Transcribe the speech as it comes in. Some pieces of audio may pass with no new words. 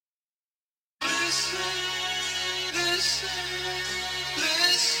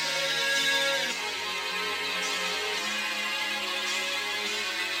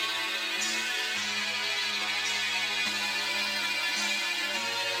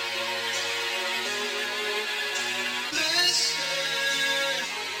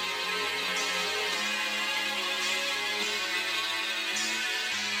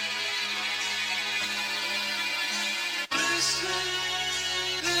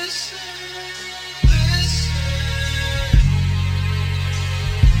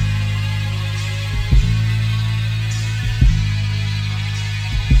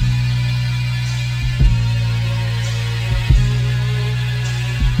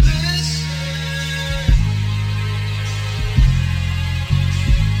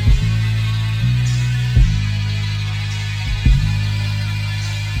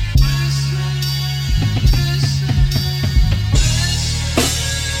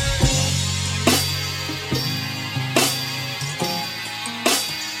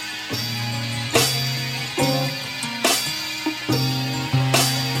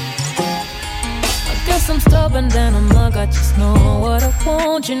Stubborn than a mug, I just know what I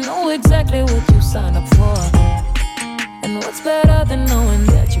want. You know exactly what you signed up for. And what's better than knowing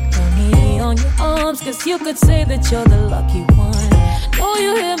that you got me on your arms? Cause you could say that you're the lucky one. Know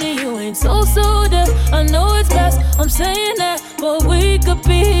you hear me, you ain't so deaf. I know it's best, I'm saying that, but we could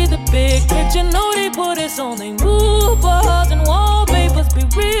be the big picture. Know they put us on they move boards and wallpapers. Be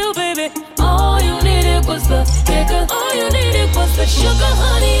real, baby. All you needed was the kicker. All you needed was the sugar,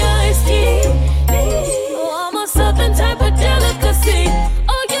 honey, iced tea. Southern type of delicacy.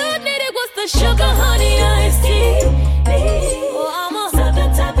 All you needed was the sugar, honey, iced tea. Oh, I'm a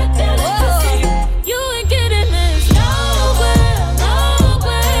southern type of delicacy. Whoa. You ain't getting this nowhere,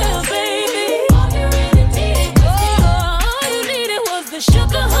 baby. All you really needed was all you needed was the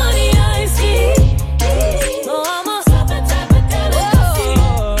sugar, honey, iced tea. Oh, I'm a southern type of delicacy.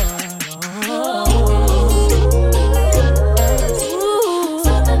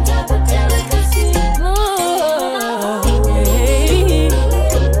 Southern type of delicacy.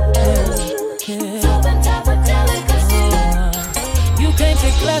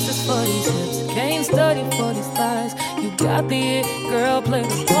 Classes for these hips, can't study for these thighs. You got the it, girl, play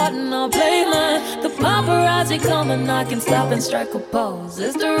the part and I'll play mine. The paparazzi come and I can stop and strike a pose.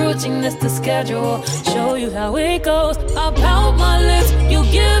 It's the routine, it's the schedule, show you how it goes. I pout my lips, you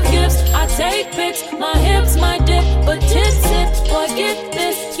give gifts, I take pics, my hips might dip, but tits it, boy get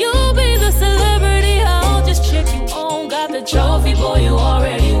this. You'll be the celebrity, I'll just check you on. Got the trophy, boy, you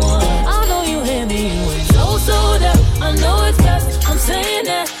already won. I know you hear me, you ain't so deaf. I know it's best, I'm saying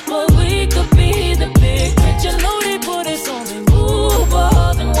that, but we could be the big picture. Know they put us on the move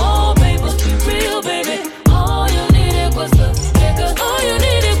boards and wallpapers. Be real, baby. All you needed was the kicker. All you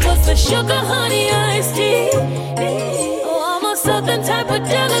needed was the sugar, honey, iced tea. Oh, I'm a southern type of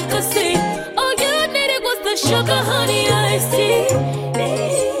delicacy. All you needed was the sugar, honey, iced tea.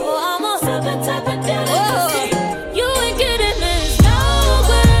 Oh, I'm a southern type of delicacy. You ain't getting this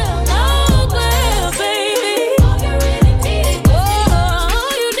nowhere, baby. All you really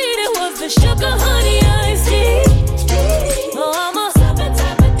needed was the sugar, honey, iced tea. Oh, I'm a southern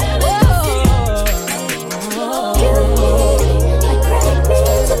type of delicacy. Like credit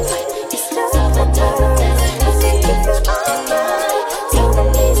means a fight. You're still southern type of delicacy. I make you feel alright. Southern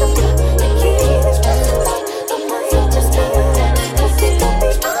means a fight. The key is just a lot. I might just tell you that. Cause it gon' be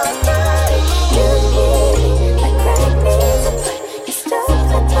alright. Like credit means a fight. You're still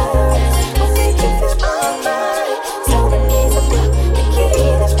southern type of delicacy. I make you feel alright. Southern means a fight. The key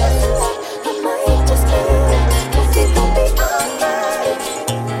is just a lot. I might just tell you that. Cause it gon' be alright.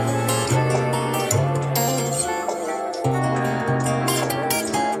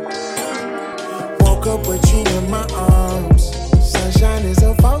 Woke up with you in my arms. Sunshine is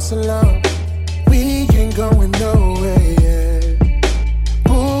a false alarm. We ain't going nowhere yet.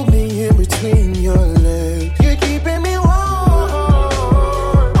 Pull me in between your legs. You're keeping me warm.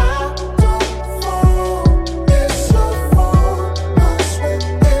 I don't fall. It's so far. I swear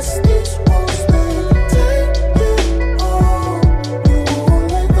this won't stay. Take it all. You won't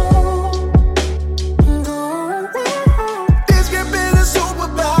let go. This could be the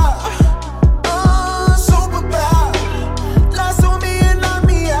superpower. Superpower. Lies on me and knock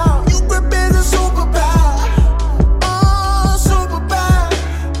me out. You could be the superpower. Superpower.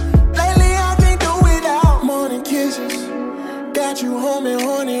 Lately I can't do without morning kisses. Got you home and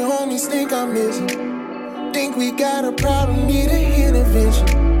horny homies think I'm missing. Think we got a problem, need an intervention.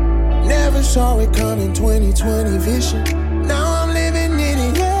 Never saw it coming, 2020 vision. Now I'm living in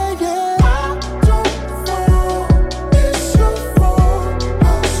it, yeah. I don't fall, it's your fault. I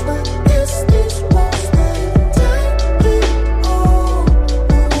swear it's this one.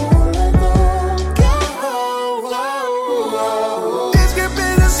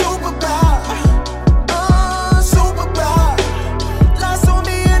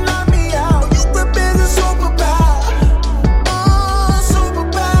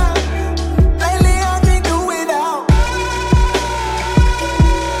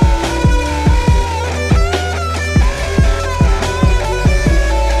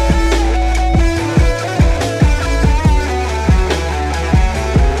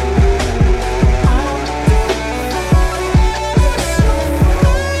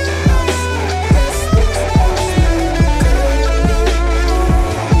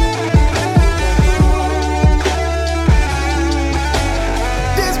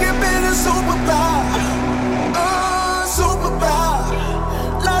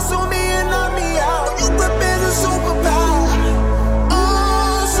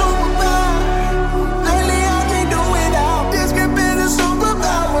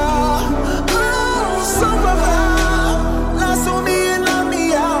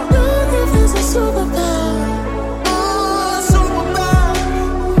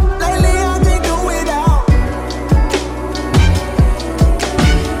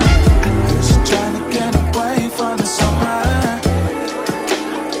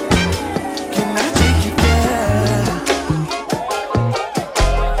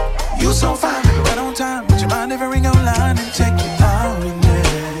 You so fine, baby, right on time. Would you mind if I ring online and take you out with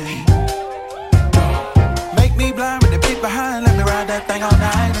me? Make me blind with the beat behind. Let me ride that thing all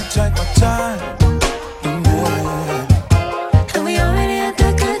night and take my time. Yeah. And we already had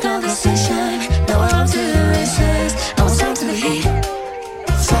that good conversation. Now we're on to the races. I was on to the heat.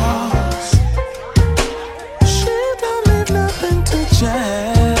 Falls. She don't leave nothing to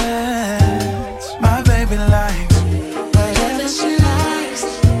chance. My baby likes whatever she likes.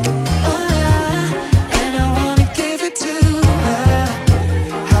 Oh yeah. And I wanna give it to her.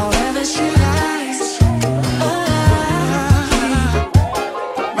 However she likes. Oh yeah.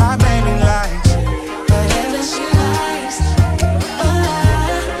 my baby likes Whatever she likes. Oh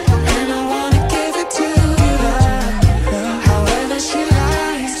yeah. And I wanna give it to her. However she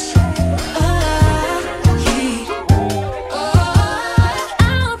likes. Oh yeah.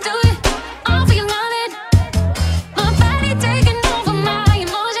 I'll do it all for you, loving. My body taking over my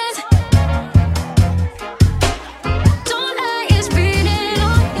emotions. Don't let it beating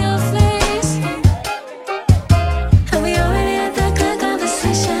on your face. And we already had that good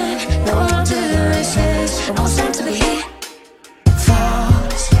conversation. Now we're on to the races. I was on to the heat.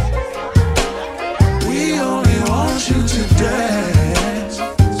 falls. We only want you to dance.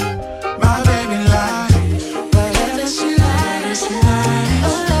 My baby likes Whatever she likes.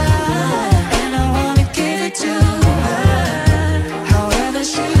 Oh yeah. And I wanna give it to her. However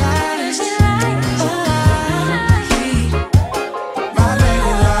she likes. Oh yeah. my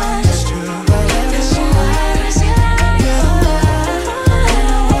baby likes too. Whatever she likes. Oh yeah. And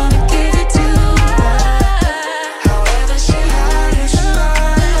I wanna give it to her. However she likes.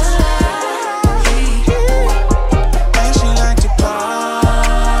 And she like to party.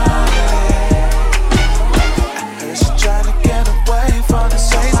 I heard she trying to get away from the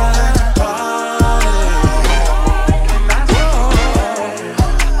season. Like to party.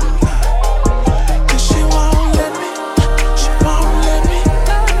 Cause she won't let me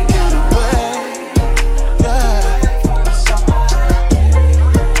get away.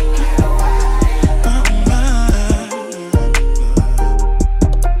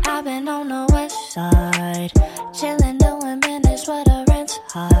 I've been on the west side, chillin', doing business where the rent's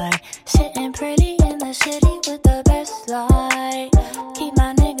high. Sitting pretty in the city with the best light. Keep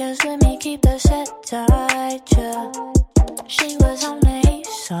my niggas with me, keep the set tight, yeah. She was on the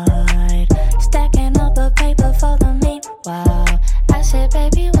east side, stacking up the paper for the meanwhile. I said,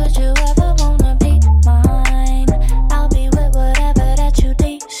 baby, would you ever wanna be mine? I'll be with whatever that you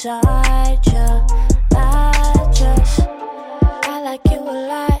decide, yeah. I like you a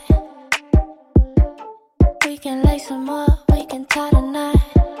lot. We can lay some more, we can tie the knot.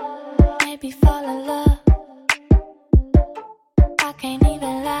 Maybe fall in love. I can't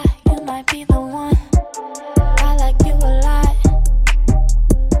even lie, you might be the one. I like you a lot.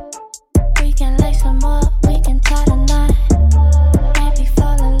 We can lay some more, we can tie the knot. Maybe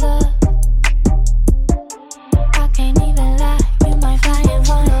fall in love. I can't even lie, you might fly in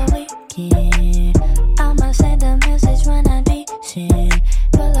for the weekend. I'ma send a message when I decent.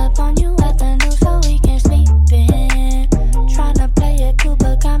 Pull up on you at the news so we can sleep in. Tryna play it cool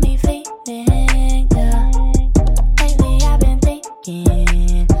but got me feeling, yeah. Lately I've been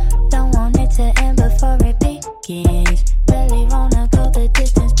thinking, don't want it to end before it begins. Really wanna go the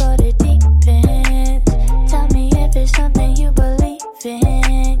distance but it depends. Tell me if it's something you believe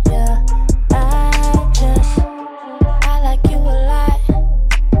in, yeah. I like you a lot.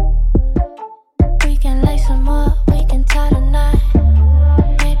 We can lay some more, we can tie the knot.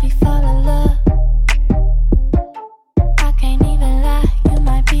 Maybe fall in love.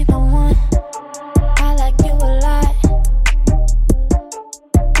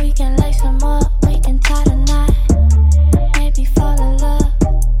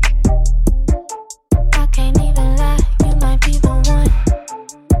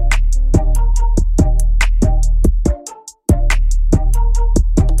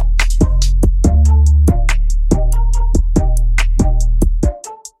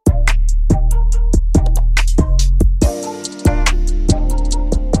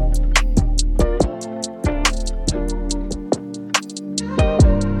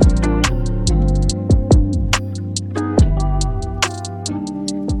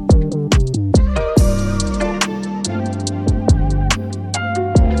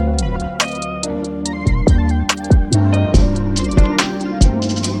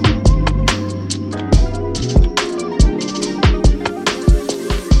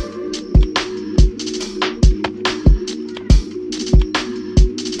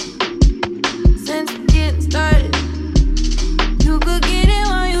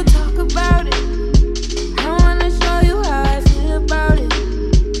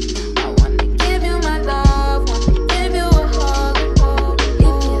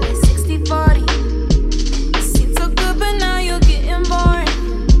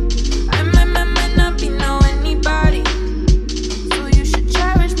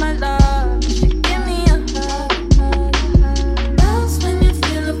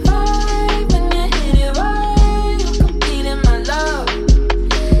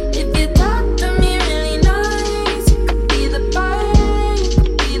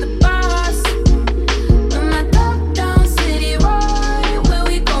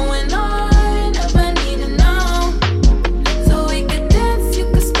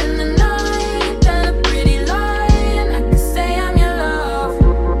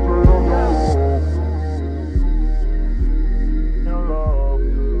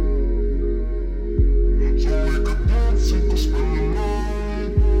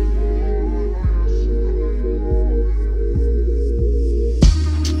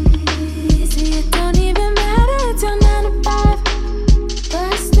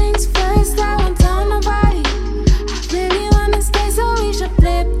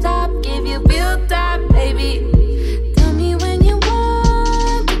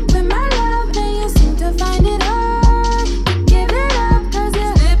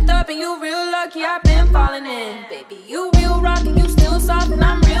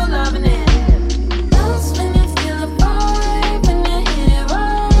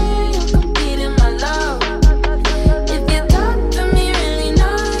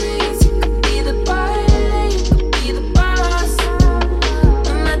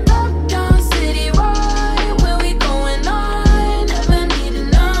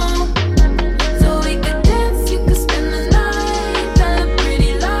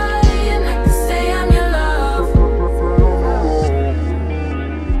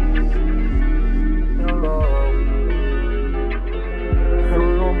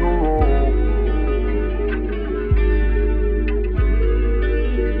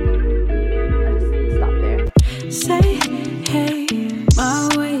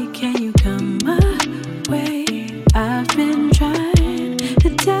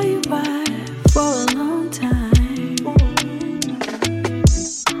 for a long time.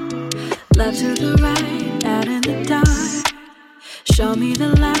 Left to the right, out in the dark. Show me the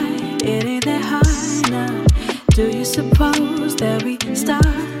light, it ain't that hard now. Do you suppose that we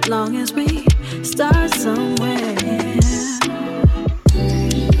start, long as we start somewhere?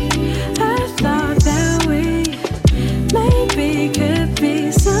 I thought that we maybe could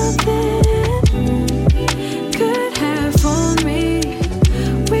be something, could have fooled me.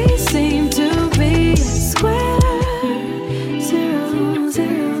 We seem to be square. 0, 0,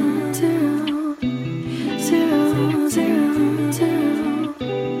 0, 0, 0, 0, 0,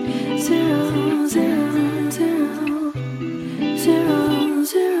 0, 0,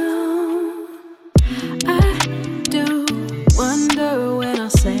 0. I do wonder when I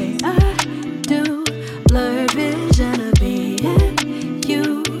say I do. Blurred vision of being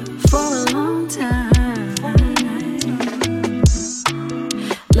you for a long time.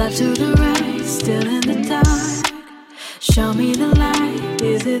 Left to the right, still in the dark. Show me the light,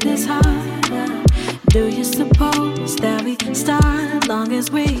 is it this hard? Do you suppose that we start, long as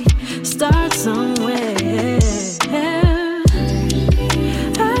we start somewhere?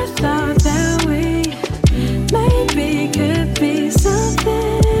 I thought that we maybe could be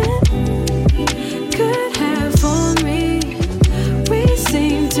something, could have fooled me. We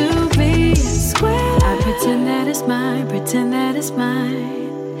seem to be square. I pretend that it's mine, pretend that it's mine.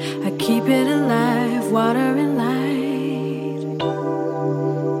 I keep it alive, water and light.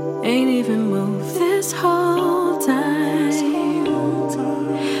 Ain't even moved this whole time.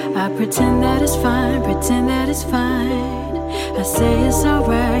 I pretend that it's fine, pretend that it's fine. I say it's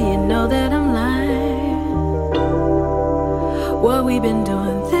alright, you know that I'm lying. What we been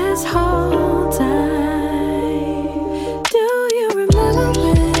doing this whole time. Do you remember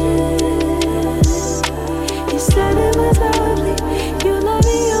when you said it was lovely? You let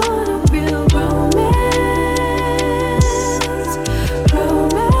me on a real romance.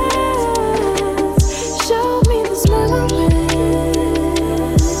 Show me this memory.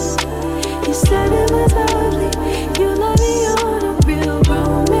 You said it was lovely. You let me on a real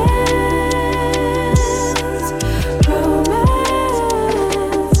romance.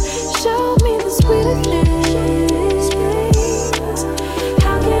 Show me the sweetest things.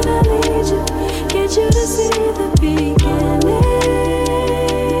 How can I lead you? Get you to see the beginning.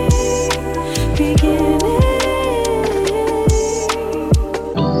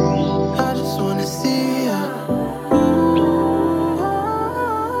 I just wanna see ya.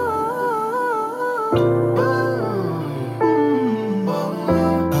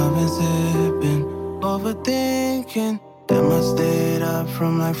 I've been sipping, overthinking. Damn, I stayed up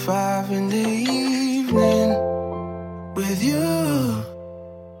from like 5 in the evening with you.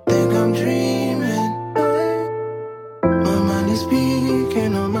 Think I'm dreaming. My mind is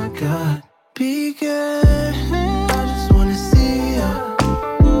speaking, oh my God, speaking. I just wanna see ya.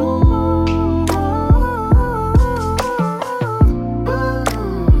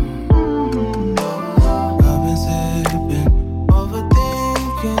 I've been sipping,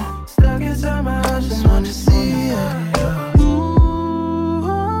 overthinking. Stuck inside my house, just wanna see ya.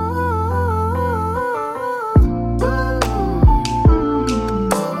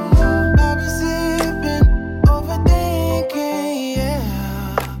 I've been sipping, overthinking, yeah.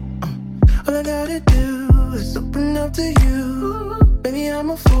 All I gotta do is open up to you. Baby, I'm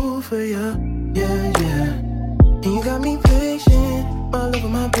a fool for you, yeah, yeah. And you got me patient, all over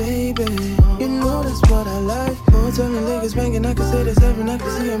my baby. You know that's what I like. Hotel and Lakers banging, I can say this heaven, I can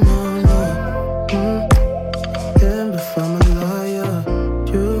see it more. And before I'm a lawyer,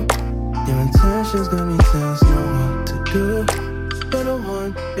 your intentions got me tense, know what to do. You're the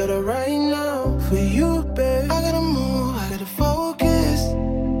one, you're the right now. For you, babe, I gotta move, I gotta focus.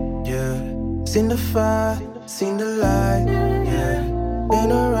 Yeah, seen the fire, seen the light. Yeah, in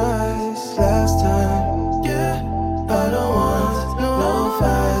her eyes last time. Yeah, I don't want no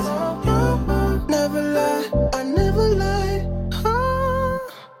fights. You never lie, I never lied.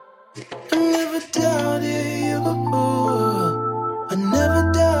 I never doubted you. I never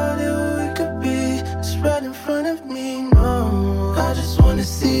doubted we could be. It's right in front of me. No, I just wanna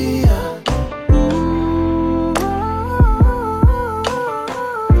see ya.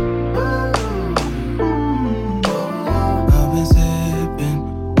 I've been sipping,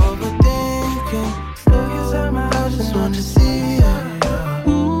 overthinking.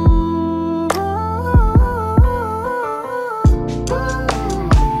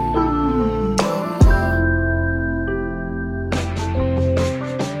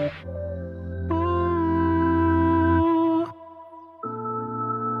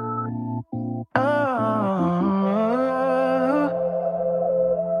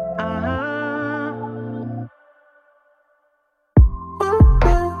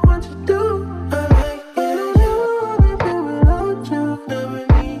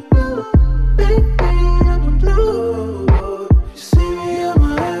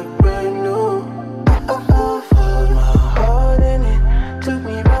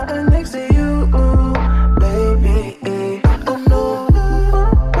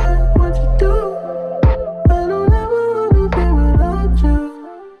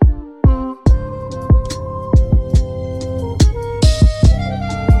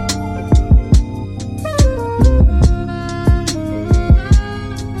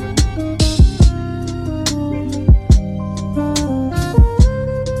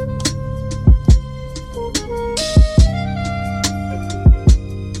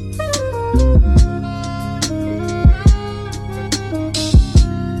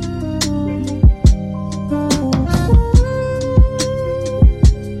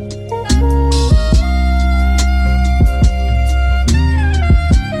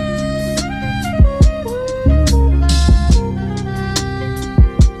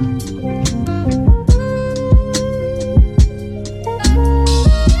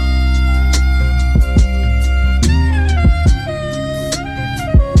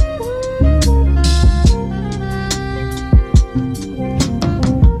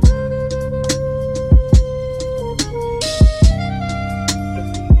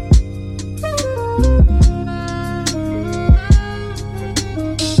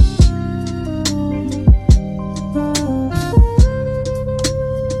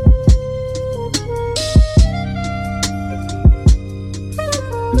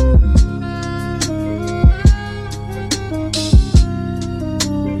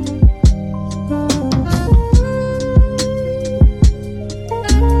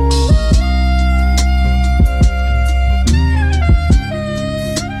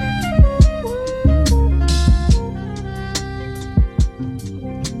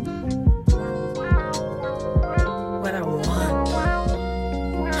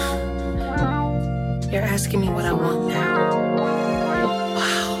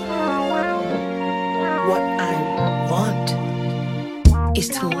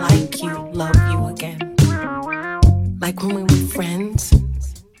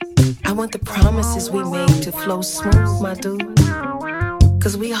 Smooth, my dude,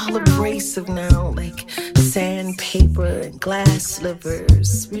 'cause we all abrasive now, like sandpaper and glass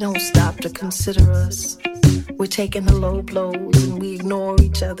slivers. We don't stop to consider us. We're taking the low blows and we ignore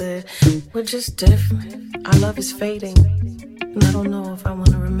each other. We're just different. Our love is fading, and I don't know if I want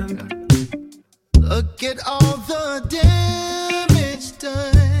to remember. Look at all the damage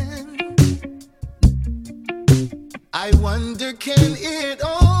done. I wonder, can it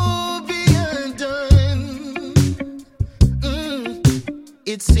all be undone?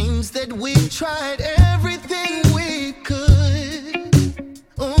 It seems that we've tried everything we could,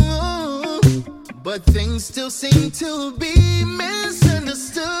 but things still seem to be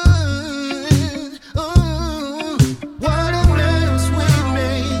misunderstood. What a mess we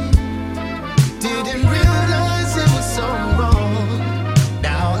made. Didn't realize it was so wrong.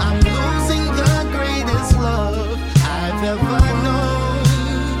 Now I'm losing the greatest love I've ever known.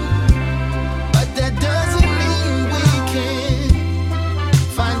 But that doesn't mean we can't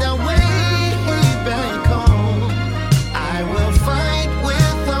find our way back home. I will fight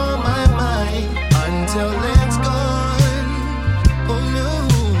with all my might until it's gone. Oh no,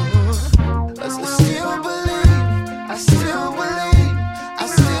 'cause I still believe, I still believe, I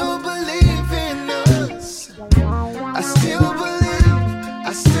still believe in us. I still believe,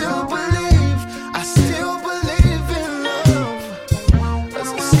 I still believe, I still believe in love. 'Cause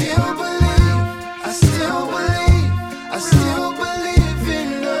I still believe, I still believe, I still believe in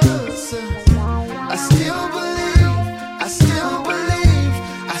us. I still believe, I still believe,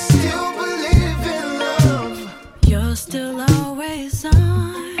 I still believe in love. You're still always on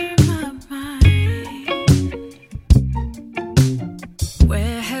my mind.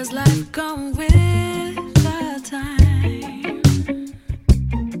 Where has life gone with the time?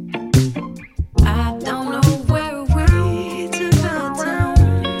 I don't know where we took the time,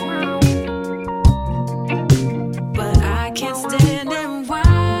 but I can't stand and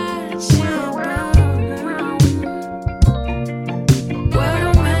watch it burn. What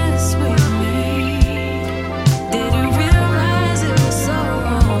a mess we made. Didn't realize it was so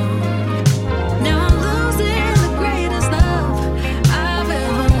wrong. Now I'm losing the greatest love I've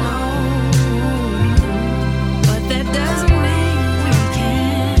ever known. But that doesn't mean we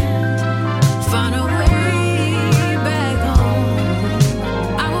can't find a way back home.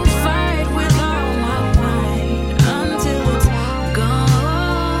 I will fight with all my might until it's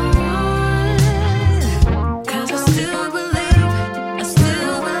gone. 'Cause I still believe, I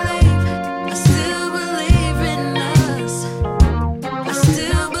still believe, I still believe in us. I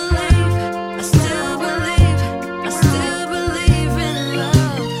still believe, I still believe, I still believe in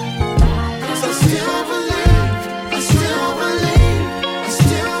love. 'Cause I still believe, I still believe, I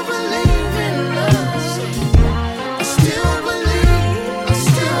still believe in us. I still believe, I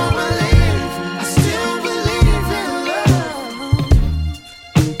still believe, I still believe in love.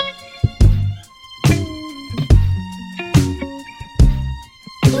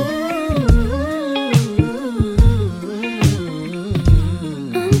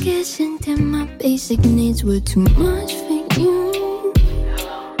 I'm guessing that my basic needs were too much for you.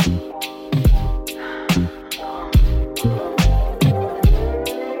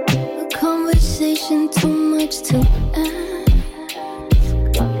 A conversation too much to ask,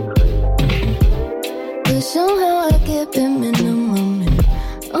 but somehow I get bare minimum and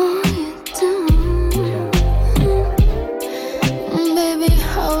all you do. Baby,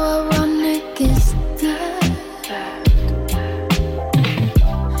 how ironic is that?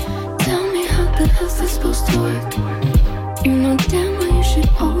 Tell me how the hell's this supposed to work? You know damn well you should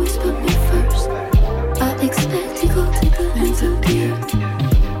always put me first. I expect to go to the ends of the earth,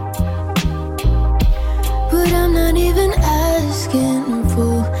 but I'm not even asking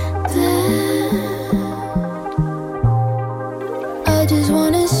for that. I just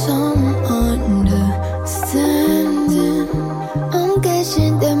wanted someone to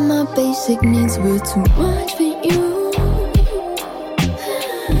basic needs were too much for you.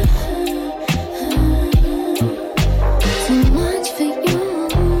 Too much for you.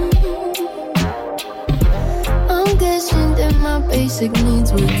 I'm guessing that my basic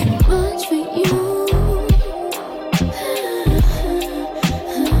needs were too much for you.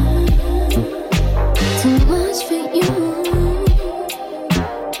 Too much for you.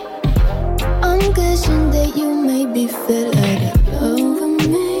 I'm guessing that you may be fed out of love of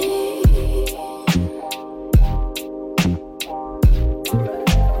me.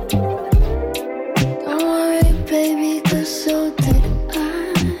 Don't worry, baby, 'cause so did I.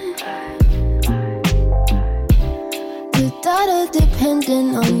 The thought of depending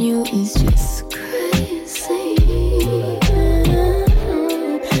on you is just crazy.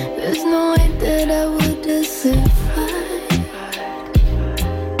 There's no way that I would have survived.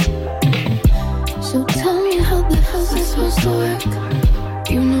 So tell me how the hell's this supposed to work?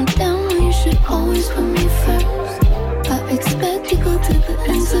 You know damn well you should always put me first. I expect to go to the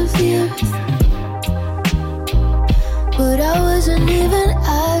ends of the earth, but I wasn't even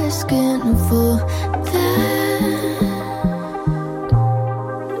asking for that.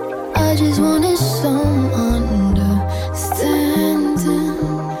 I just wanted some understanding.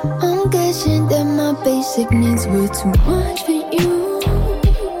 I'm guessing that my basic needs were too much for you.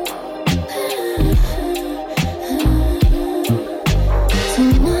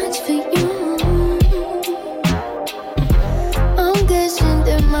 Too much for you. I'm guessing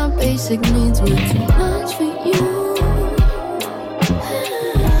that my basic needs were too much for you.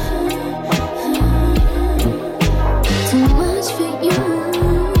 Too much for you.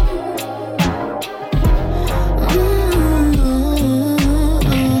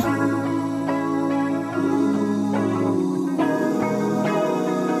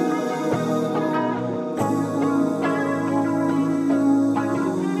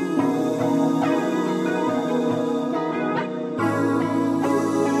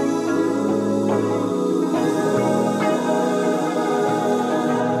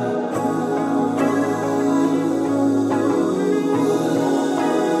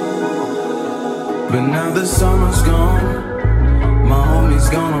 But now the summer's gone, my homie's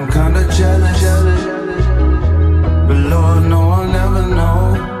gone, I'm kinda jealous. But Lord, no, I'll never know.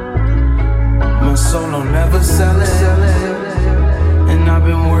 My soul, I'll never sell it. And I've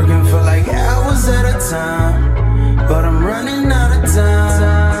been working for like hours at a time, but I'm running out of time.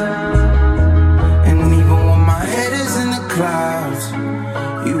 And even when my head is in the clouds,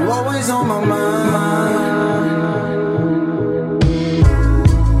 you always on my mind.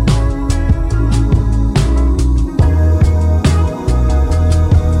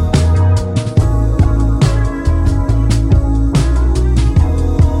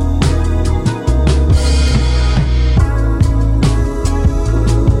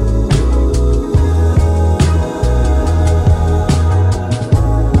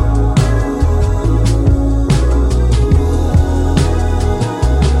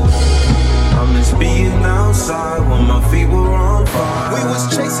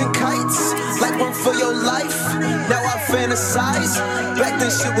 Back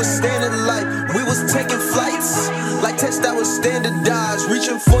then shit was standard life. We was taking flights like tests that was standardized,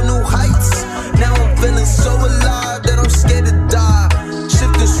 reaching for new heights. Now I'm feeling so alive that I'm scared to die.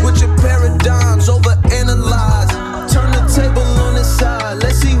 Shifting, switching paradigms, over analyze. Turn the table on its side,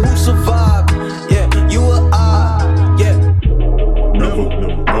 let's see who survived. Yeah, you or I, yeah. Never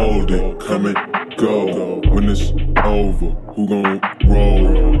hold it, come and go. When it's over, who gon'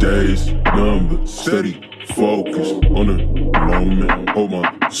 roll? Days, numbers, steady. Focus on the moment, oh my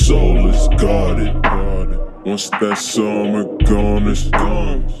soul is guarded. Once that summer gone, it's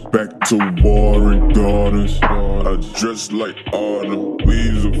gone. Back to war and gardens. I dress like autumn,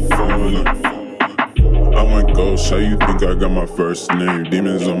 leaves are falling. I went ghost, how you think I got my first name?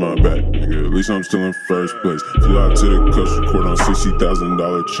 Demons on my back, nigga, at least I'm still in first place. Flew out to the coast, record on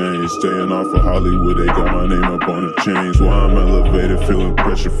 $60,000 chains. Staying off of Hollywood, they got my name up on the chains. While I'm elevated, feeling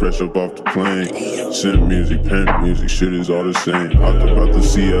pressure, fresh up off the plane. Synth music, pimp music, shit is all the same. Hopped about the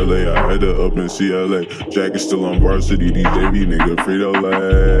CLA, I had to up in CLA. Jacket still on varsity, DJV nigga,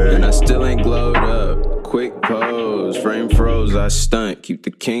 Frito-Lay. And I still ain't glowed up. Quick pose, frame froze, I stunt, keep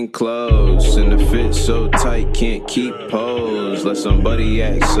the king close. And the fit so tight, can't keep pose. Let somebody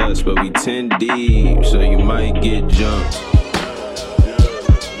ask us, but we 10 deep, so you might get jumped.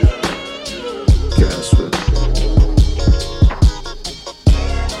 Casper.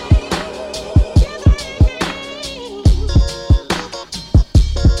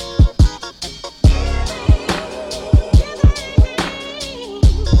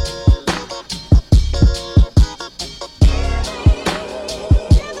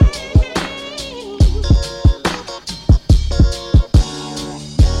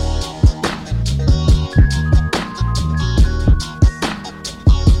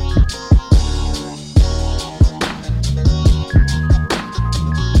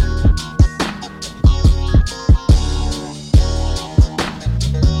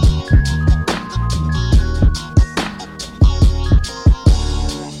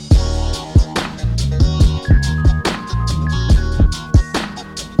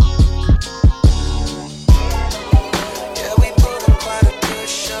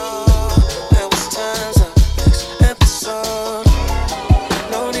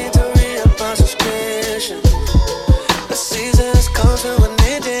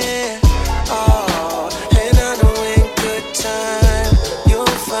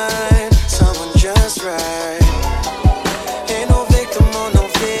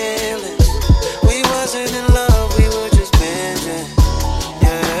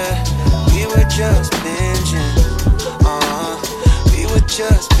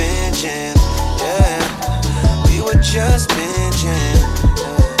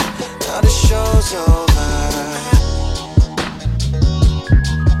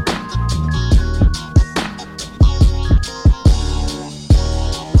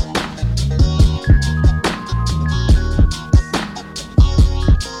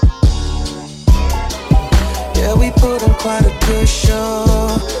 put on quite a good show.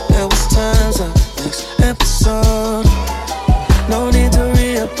 There was times of next episode. No need to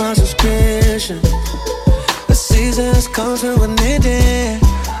re-up my subscription. The seasons come to an ending.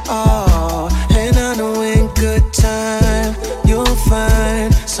 Oh, and I know in good time you'll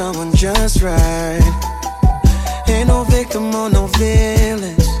find someone just right. Ain't no victim or no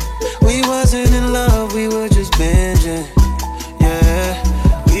villains. We wasn't in love, we were just binging. Yeah,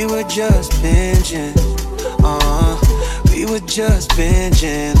 we were just binging. We were just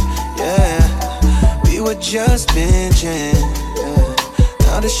binging. Yeah, we were just binging. Yeah.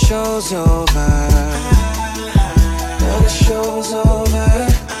 Now the show's over. Now the show's over.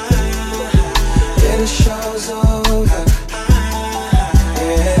 Yeah, the show's over.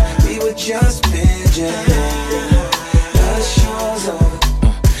 Yeah, we were just binging. Now the show's over.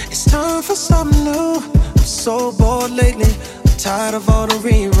 It's time for something new. I'm so bored lately. I'm tired of all the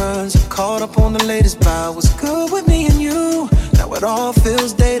reruns. I'm caught up on the latest bout. What's good with me and you? Now it all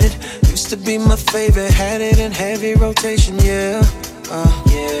feels dated. Used to be my favorite. Had it in heavy rotation, yeah.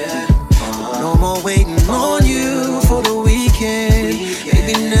 No more waiting on you for the weekend.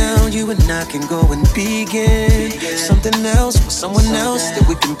 Maybe now you and I can go and begin something else with someone else that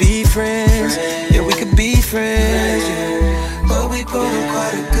we can be friends. Yeah, we could be friends, yeah. But we put on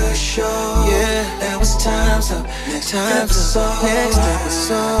quite a good show. Yeah, there was times up, next episode.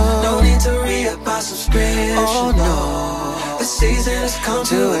 No need to re-up our subscription. Oh no, the season has come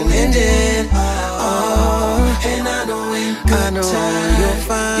to an ending. Oh, and I know in good time you'll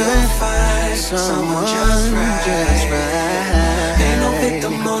find someone just right. Ain't no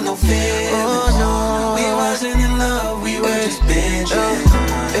victim or no villain. Oh no, we wasn't in love, we were just binging.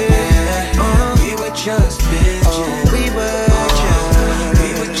 We were just binging. We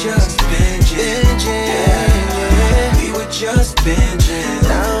were just binging. We were just binging.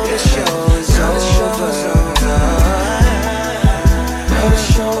 Now the show is over. Now the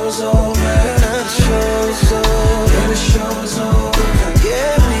show's over. Now the show's over. Yeah, the show's over.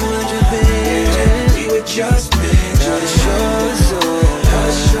 Yeah, we were just binging. We were just binging. Now the show's over. Now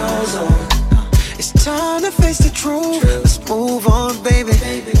the show's over. It's time to face the truth. Let's move on, baby.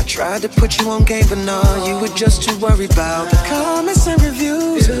 I tried to put you on game, but no, you were just too worried about the comments and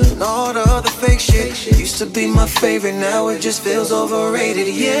reviews and all the other fake shit. Used to be my favorite, now it just feels overrated.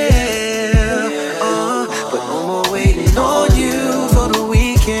 Yeah, but no more waiting on you for the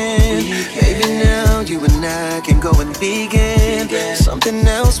weekend. Maybe now you and I can go and begin something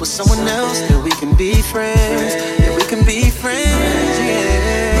else with someone else that we can be friends. That we can be friends.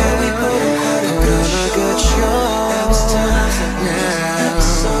 Yeah, we put on a good show. That was time now.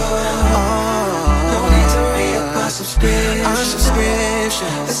 Our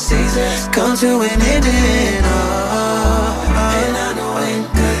subscription. The seasons come to an ending. And I know in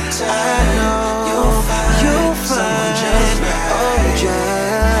good time you'll find just right.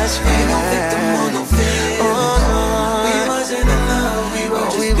 Ain't no victim or no villain. We wasn't in love, we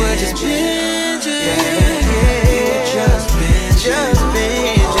were just binging. We were just binging.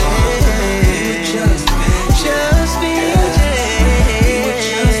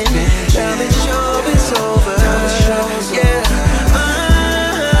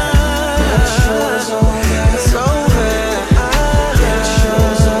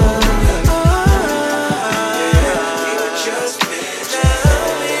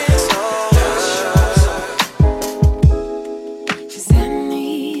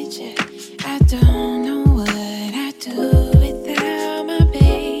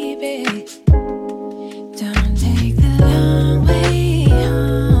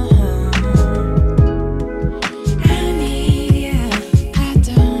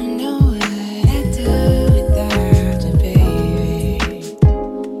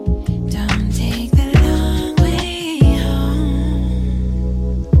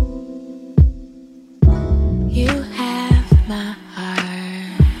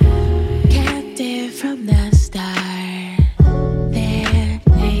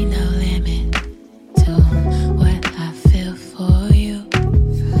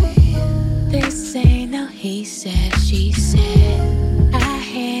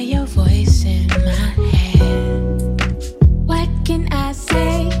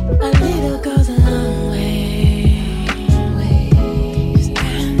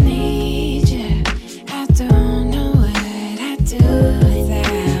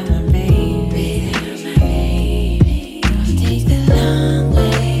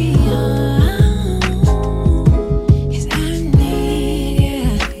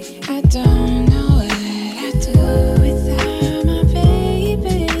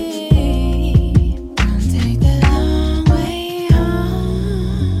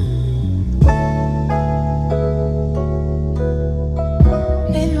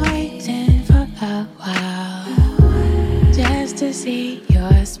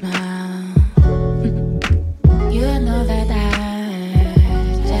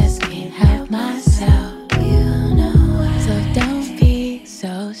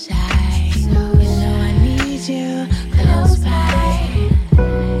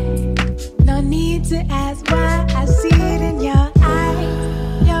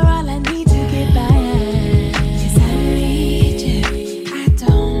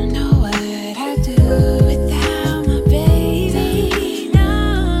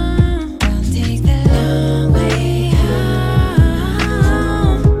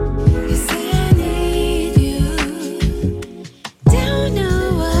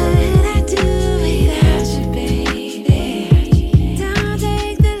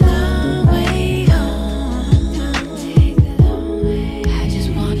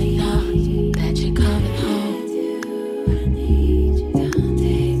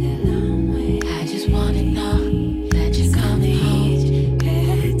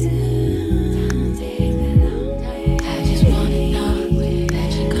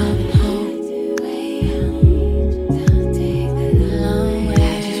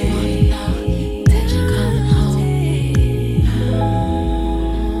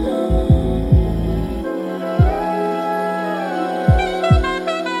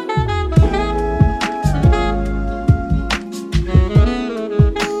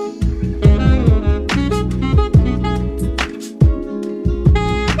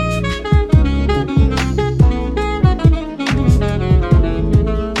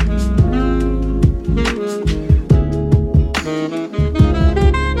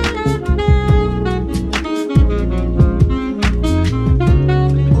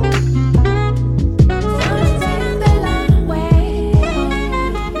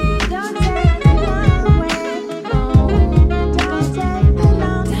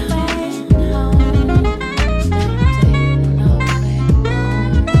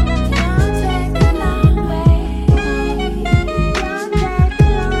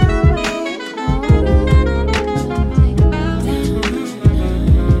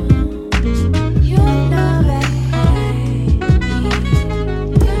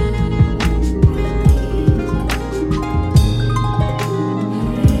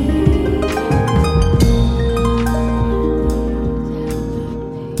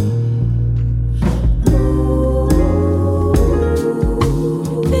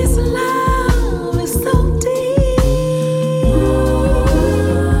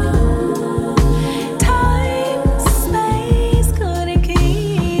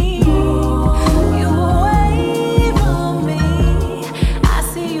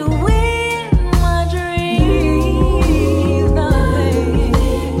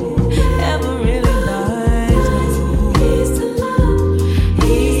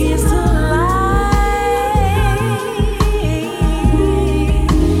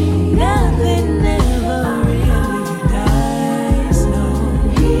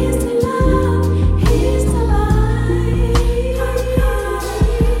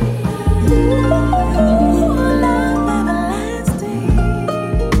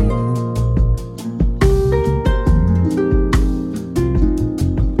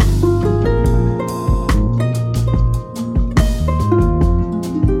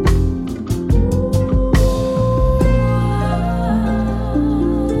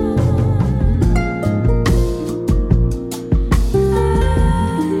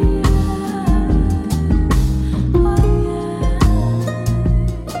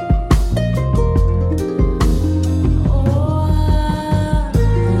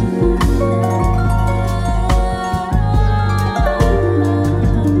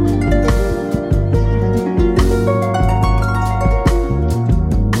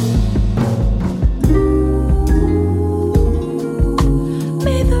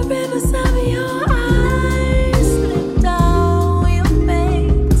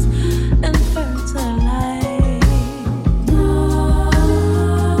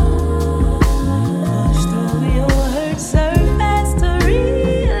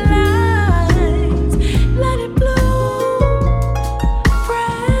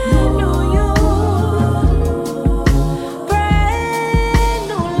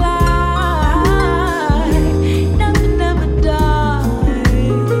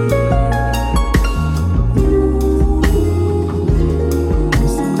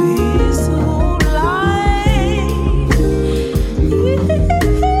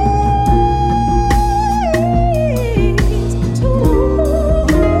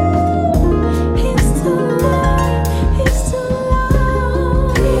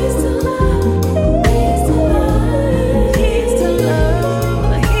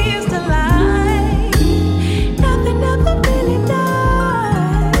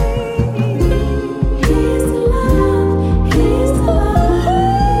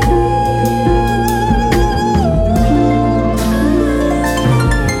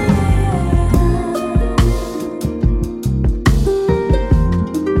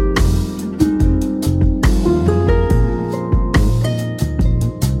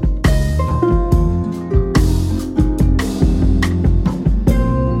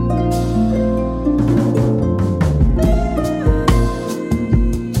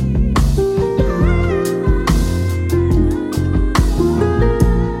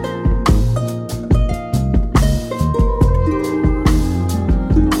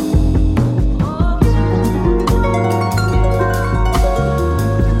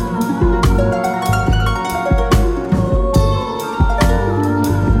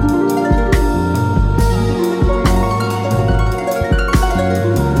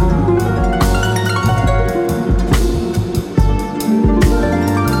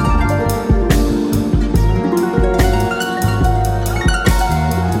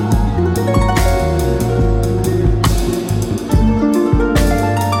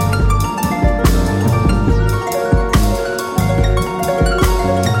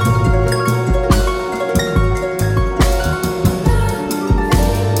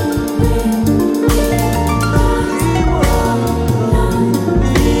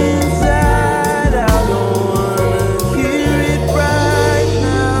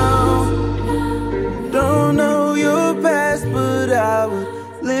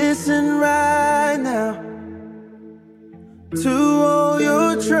 Listen right now to all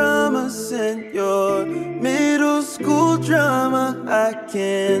your traumas and your middle school drama. I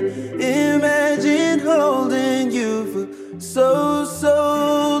can't imagine holding you for so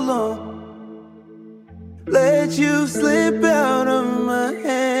long. Let you slip out of my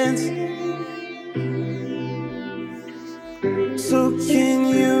hands. So can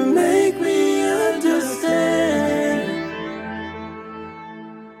you make me understand?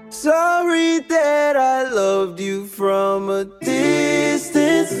 Sorry that I loved you from a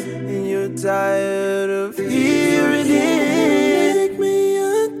distance, and you're tired of hearing it. Make me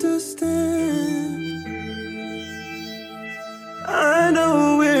understand. I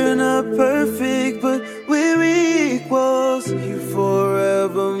know we're not perfect, but we're equals. You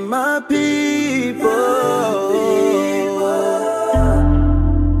forever my people.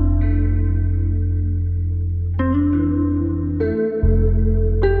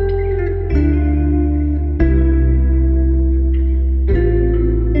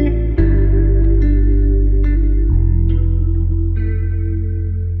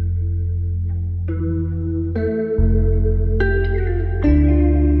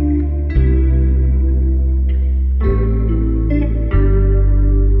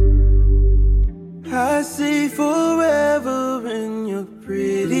 I see forever in your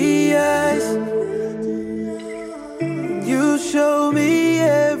pretty eyes. You show me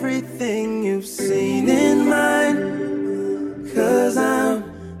everything you've seen in mine. 'Cause I'm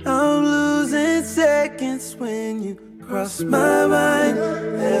losing seconds when you cross my mind.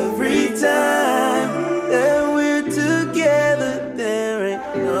 Every time that we're together, there ain't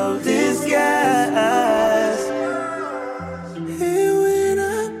no disguise. And when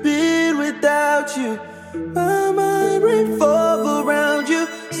I've been without you, my mind revolves around you.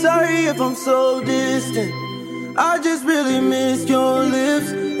 Sorry if I'm so distant, I just really miss your lips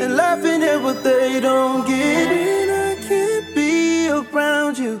and laughing at what they don't get. And I can't be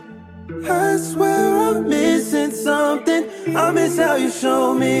around you, I swear I'm missing something. I miss how you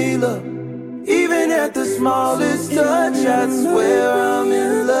show me love, even at the smallest touch. I swear I'm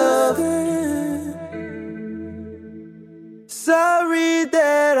in love. Sorry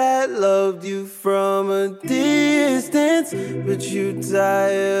that I loved you from a distance, but you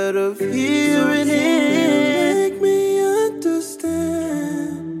tired of hearing it. Make me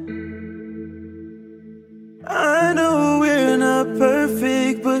understand. I know we're not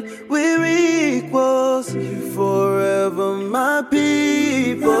perfect, but we're equals. You forever my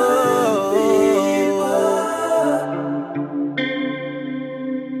people.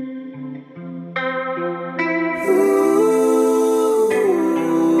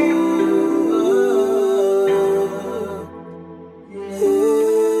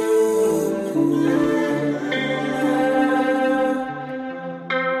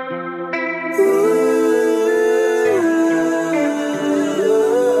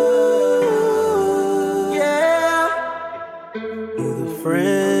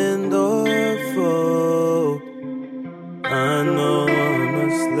 Friend or foe, I know I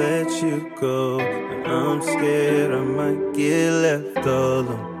must let you go, and I'm scared I might get left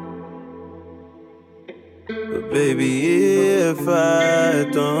alone. But baby, if I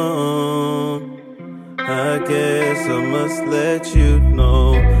don't, I guess I must let you know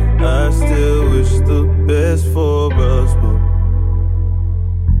I still wish the best for us both.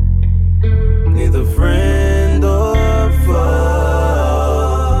 Neither friend or foe,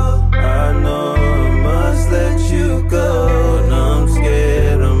 and I'm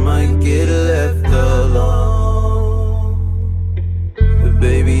scared I might get left alone. But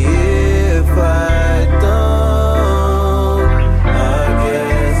baby, if I don't, I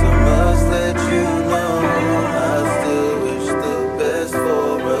guess I must let you know I still wish the best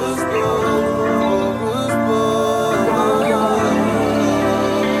for us.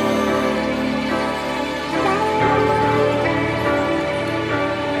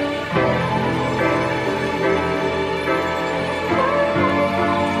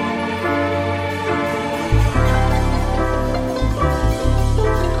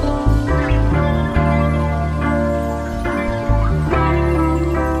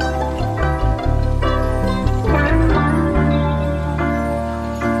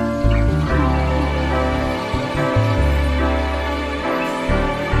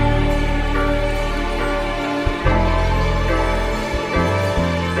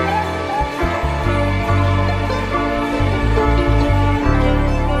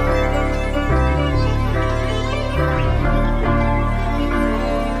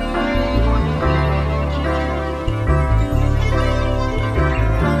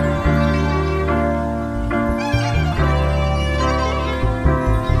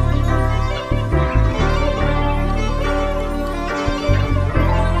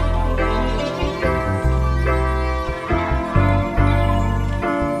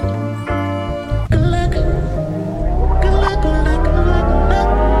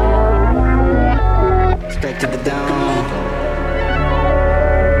 to the dome.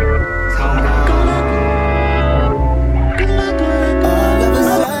 All of a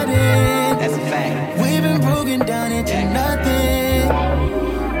sudden, That's a fact. we've been broken down into nothing.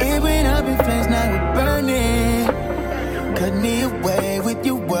 It went up in flames, now we're burning. Cut me away with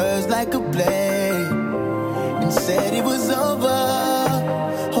your words like a blade, and said it was over.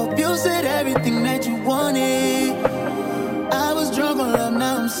 Hope you said everything that you wanted. I was drunk on love,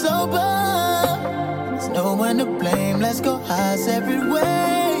 now I'm sober. There's no one to blame, let's go our separate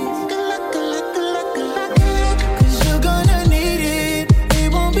ways. Good luck, good luck, good luck, good luck. 'Cause you're gonna need it,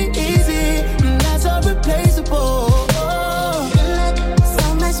 it won't be easy, and that's irreplaceable. So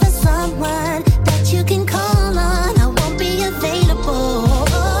much for someone that you can call on. I won't be available.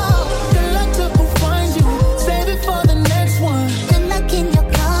 Good luck to who finds you, save it for the next one. Good luck in your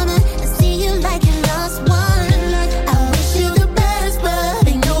corner. I see you like you lost one. I wish you the best, but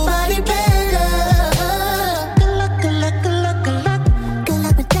ain't nobody better. Good luck, good luck, good luck, good luck. Good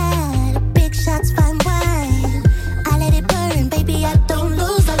luck with that. Big shots, fine wine. I let it burn, baby. I don't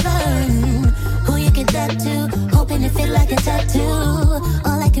lose, I learn. Who you get that to? Hoping it fit like a tattoo.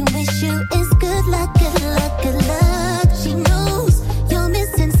 All I can wish you is good luck, good luck, good luck. She knows you're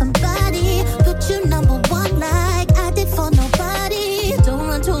missing somebody. Put you number one like I did for nobody. Don't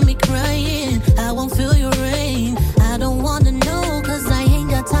run to me crying, I won't feel your rain. I don't wanna know, 'cause I ain't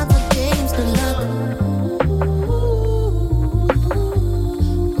got time for games. Good luck.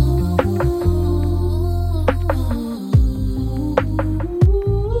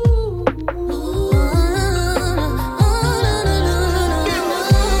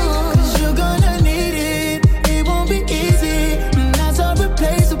 Cause you're gonna need it, it won't be easy, and that's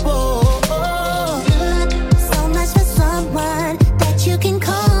irreplaceable. So much for someone that you can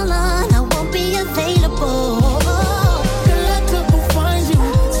call on. I won't be available. Good luck to who finds you,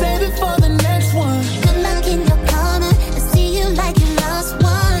 save it for the next one. Good luck in your corner. I see you like you lost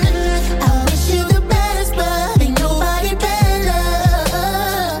one. I wish you the best, but ain't nobody better.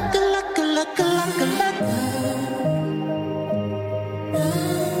 Good luck, good luck, good luck, good luck.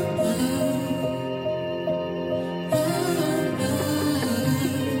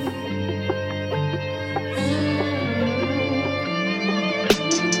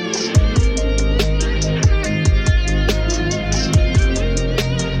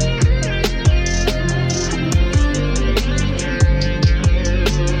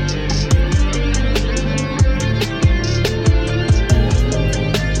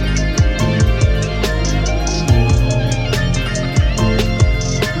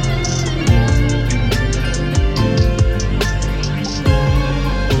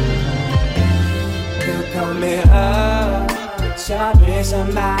 You call me up, shot me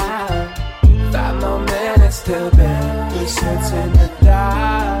some mile. 5 more minutes till bed. We sit in the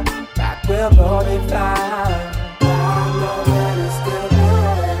dark, like we'll both be fine. 5 more minutes till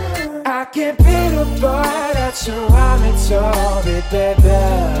bed. I can't be the boy that you want me to be, baby.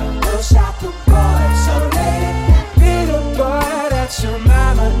 No shot the boy, so late. Be the boy that your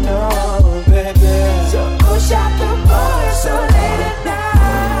mama know, baby. So who shot the boy so late at night?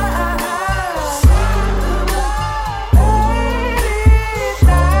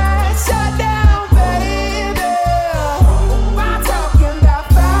 Shut down, baby. I'm talking about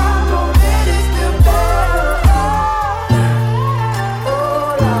 5 more minutes till bed. Oh,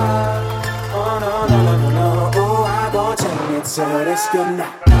 Lord. Oh, no, no, no, no, no. Oh, I gon' change it to this good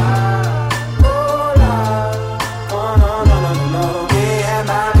night. Oh, Lord. Oh, no, no, no, no, no. Me and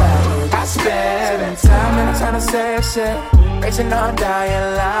my baby, I spend time in trying to say shit, racing on dying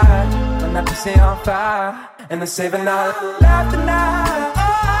line. When I pussy on fire, and the saving all left tonight.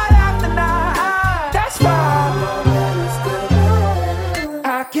 Oh, left tonight. That's why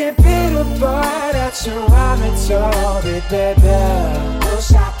I can't be the boy that you want me to be, baby. No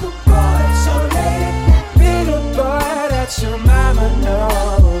shot the boy so late. Be the boy that your mama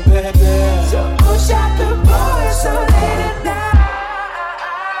know, baby. So who shot the boy so late at night?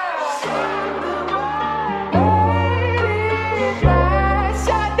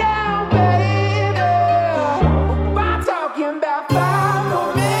 Shut down, baby. I'm talking about 5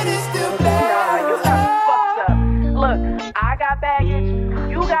 more minutes till bed. You got me fucked up. Look, I got baggage,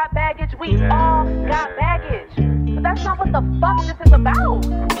 you got baggage, we all got baggage. But that's not what the fuck this is about.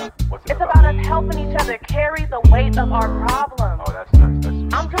 It's about us helping each other carry the weight of our problems. Oh, that's nice.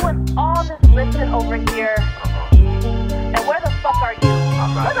 I'm doing all this lifting over here. And where the fuck are you?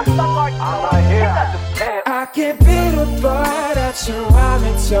 Where the fuck are you? I'm right here. I just can't. I can't be the boy that you want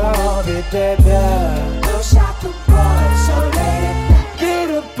me to be, baby. No shot the boy so late. Be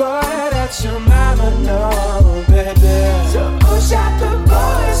the boy that your mama know, baby. So who shot the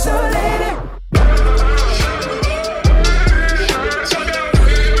boy so late?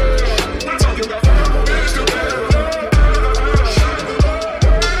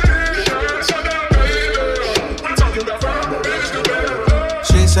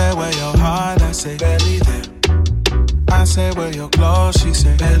 said, where your heart? I say, barely there. I said, where your clothes? She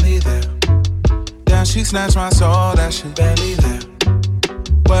said, barely there. Then she snatched my soul, that shit barely there.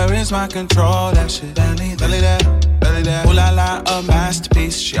 Where is my control? That shit barely there. Barely there. Ooh la la, a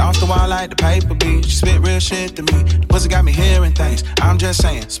masterpiece. She off the wall like the paper beat. She spit real shit to me. The pussy got me hearing things. I'm just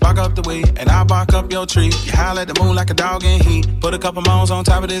saying, spark up the weed and I'll bark up your tree. You howl at the moon like a dog in heat. Put a couple moans on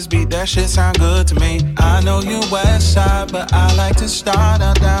top of this beat. That shit sound good to me. I know you west side, but I like to start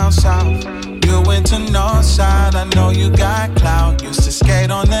out down south. You went to north side, I know you got clout. Used to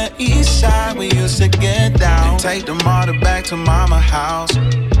skate on the east side, we used to get down. Take the martyr back to mama house.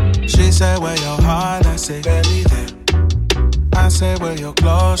 She said, where your heart? I say, barely there. I said, where your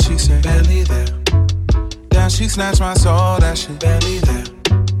clothes? She said, barely there. Then she snatched my soul, that shit barely there.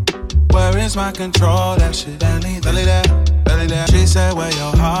 Where is my control? That shit barely there. Barely there. She said, where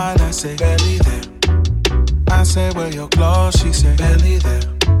your heart? I say, barely there. I said, where your clothes? She said, barely there.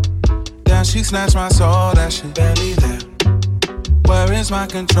 Then she snatched my soul, that shit barely there. Where is my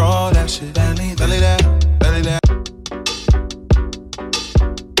control? That shit barely there. Barely there.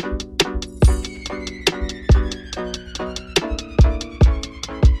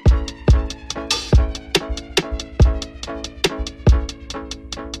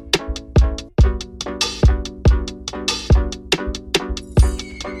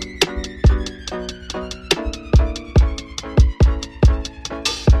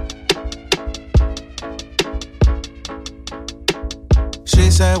 She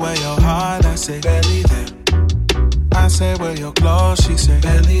said, where your heart? I say, barely there. I said, where your clothes? She said,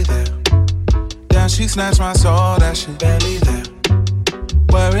 barely there. Then she snatched my soul, that shit barely there.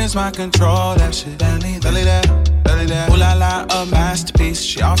 Where is my control? That shit barely there. Barely there. Ooh la la, a masterpiece.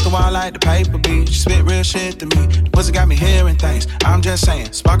 She off the wall like the paper beat. She spit real shit to me. The pussy got me hearing things. I'm just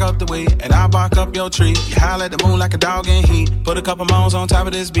saying, spark up the weed and I'll bark up your tree. You howl at the moon like a dog in heat. Put a couple moans on top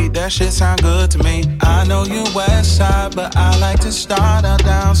of this beat. That shit sound good to me. I know you west side, but I like to start out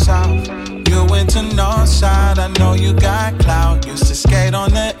down south. You went to north side, I know you got clout. Used to skate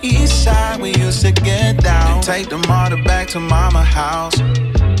on the east side, we used to get down. Take the martyr back to mama house.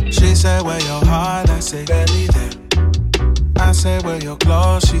 She said, where your heart? I say, barely there. I said, where your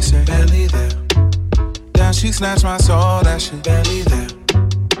clothes? She said, barely there. Then she snatched my soul, that shit barely there.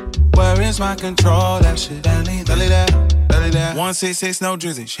 Where is my control? That shit barely there. Barely there. 166, no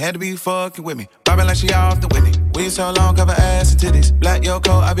drizzy. She had to be fucking with me. Bobbing like she off the Whitney. We so long, cover ass and titties. Black your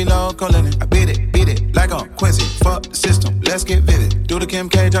coat, I be loco linen. I beat it, like on Quincy. Fuck the system, let's get vivid. Do the Kim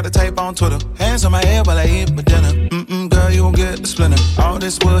K, drop the tape on Twitter. Hands on my head while I eat my dinner. Girl, you won't get the splinter. All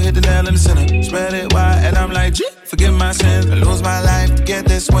this will hit the nail in the center. Spread it wide, and I'm like, gee, forgive my sins. I lose my life to get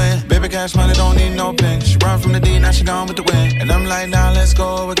this win. Baby, cash money, don't need no pen. She run from the D, now she gone with the wind. And I'm like, now let's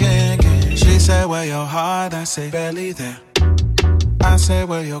go again. She said, where your heart? I say, barely there. I said,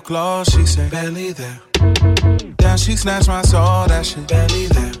 where your clothes? She said, barely there. Then she snatched my soul, that shit barely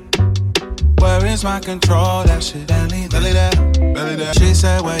there. Where is my control? That shit barely there. Barely there. She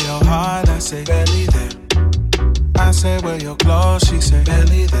said, where your heart? I say, barely there. I said, where your clothes? She said,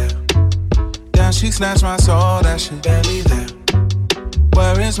 barely there. Then she snatched my soul, that shit barely there.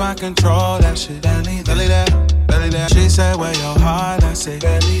 Where is my control? That shit barely there. Barely there. She said, where your heart? I say,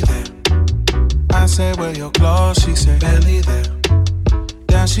 barely there. I said, where your clothes? She said, barely there.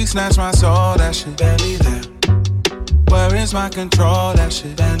 Then she snatched my soul, that shit barely there. Where is my control? That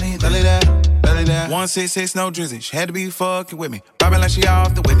shit barely there. Barely there. 166, no drizzy. She had to be fucking with me. Bobbing like she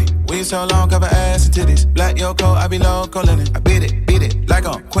off the Whitney. We so long, cover ass and titties. Black your coat, I be loco linen. I beat it, like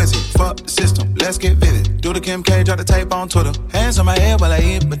on Quincy. Fuck the system, let's get vivid. Do the Kim K, drop the tape on Twitter. Hands on my head while I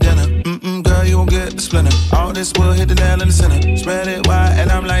eat my dinner. Girl, you won't get the splinter. All this will hit the nail in the center. Spread it wide, and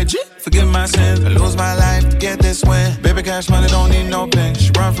I'm like, gee, forgive my sins. I lose my life to get this win. Baby, cash money, don't need no pen.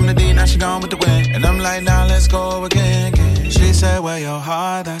 She run from the D, now she gone with the wind. And I'm like, now let's go again. She said, where your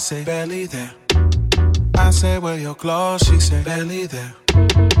heart? I say, barely there. I said, where your clothes? She said, barely there.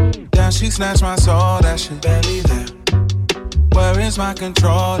 Then she snatched my soul, that shit barely there. Where is my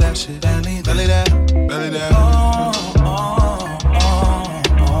control? That shit barely there. Barely there.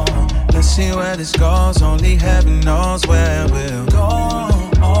 Let's see where this goes. Only heaven knows where we'll go.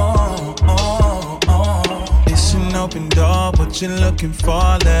 It's an open door, what you're looking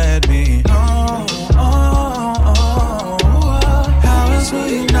for, let me know. How else will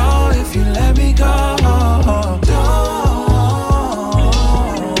you know if you let me go?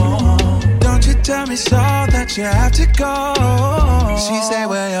 Don't you tell me so that you have to go. She say,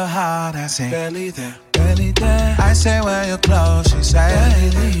 where your heart? I say, barely there. Barely there. I say, where your clothes? She say,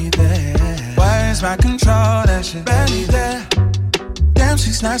 barely there. Where is my control? That shit barely there. Damn,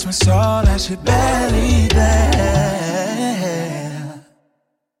 she snatched my soul. That shit barely there.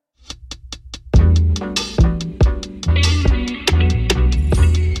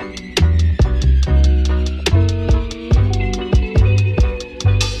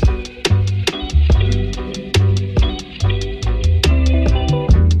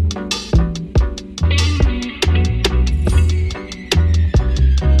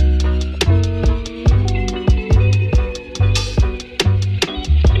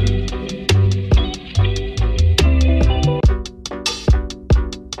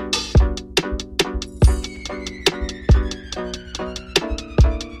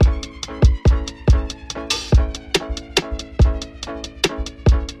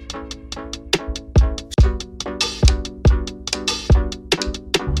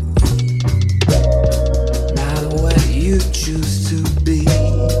 choose to be,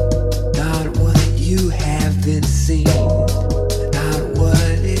 not what you haven't seen, not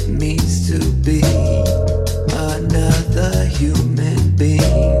what it means to be another human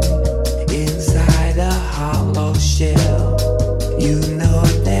being inside a hollow shell. You know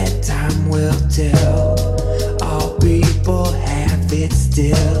that time will tell. All people have it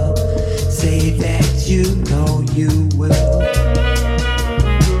still. Say that you know you will.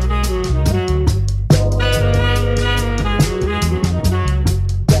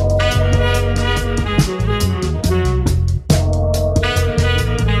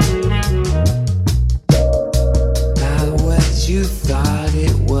 Not what you thought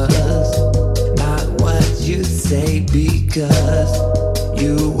it was, not what you say, because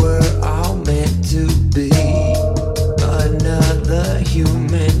you were all meant to be another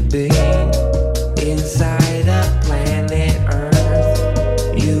human being inside a planet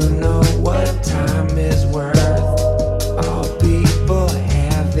Earth. You know what time is worth. All people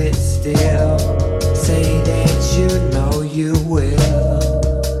have it still. Say that you know you will.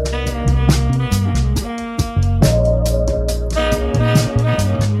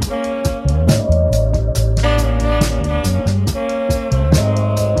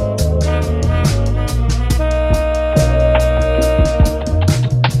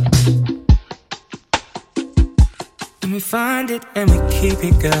 And we find it and we keep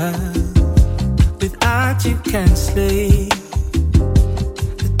it, girl. Without you can't sleep.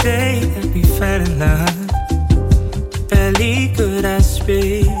 The day that we fell in love, barely could I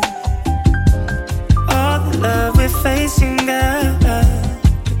speak. All the love we're facing, girl,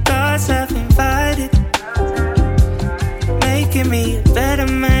 the gods have invited, making me a better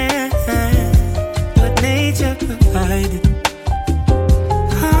man, what nature provided.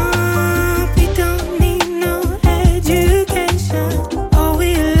 We don't need no education. All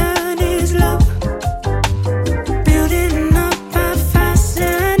we learn is love, building up our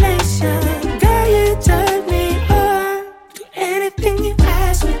fascination. Girl, you turn me on. Do anything you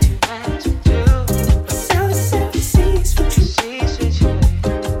ask me to. Sell the 7 seas for you.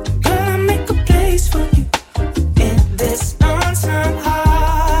 Girl, I make a place for you in this lonesome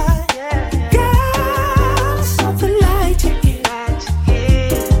heart. Girl, something like to give.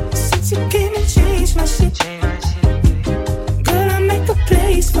 Since you came and changed my shit, girl, I make a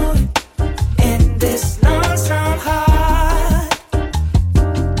place for you in this lonesome heart.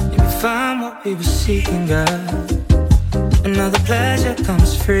 And we found what we were seeking, girl. Another pleasure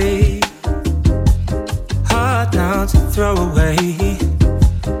comes free. Hard now to throw away.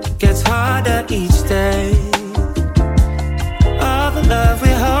 Gets harder each day. All the love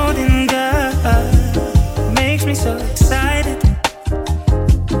we're holding, girl, makes me so excited.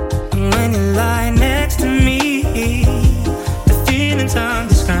 And when you lie next to me, the feelings I'm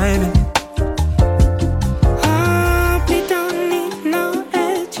describing. We don't need no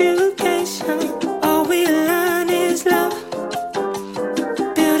education. All we learn is love,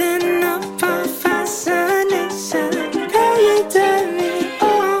 building up our fascination. Girl, you turn me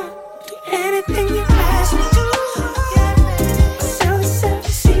on. Do anything you ask me to. Sell the 7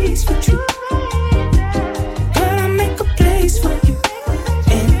 seas for you. Girl, I make a place for you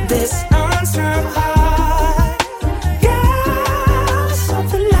in this lonesome heart. Girl,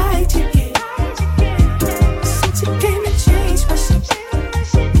 something like you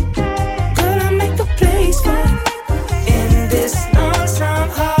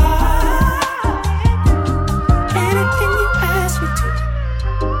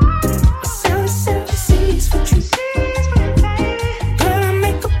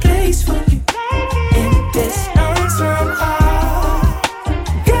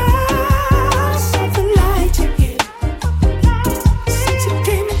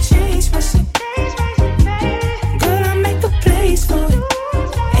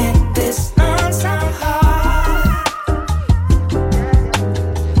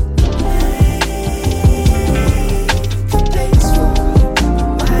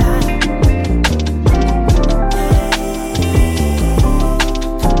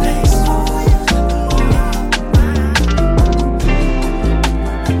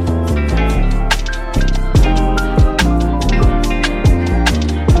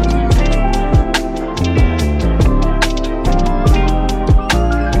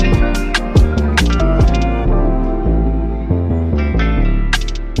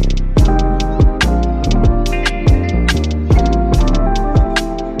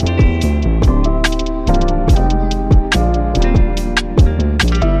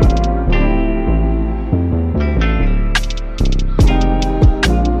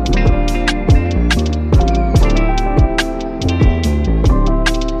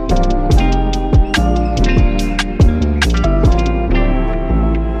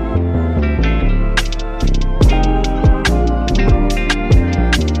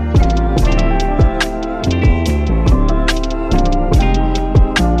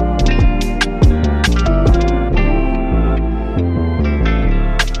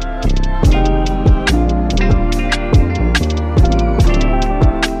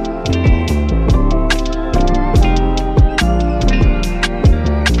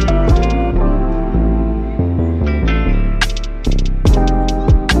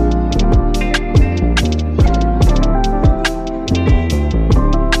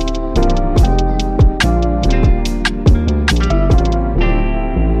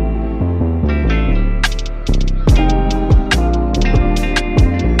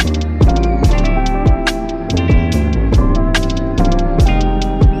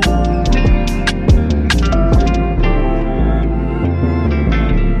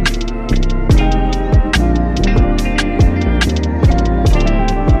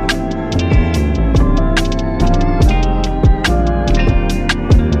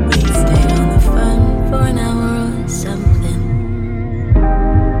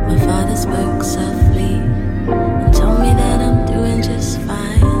spoke softly and told me that I'm doing just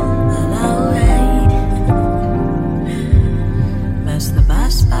fine, but alright. Missed the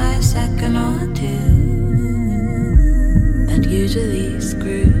bus by a second or two. I'd usually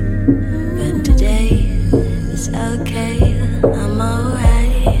screw, but today it's okay. I'm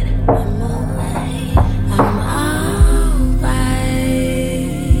alright. I'm alright. I'm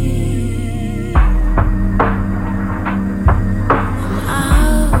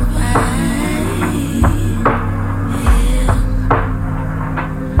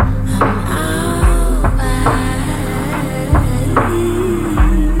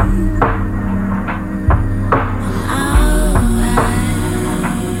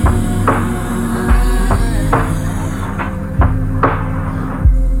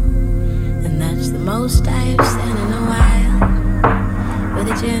most I've seen in a while, with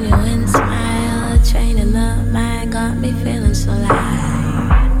a genuine smile, training the mind got me feeling so light.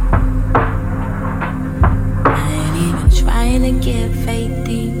 I ain't even trying to get fake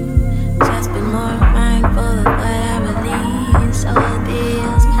deep, just been more mindful of what I release. So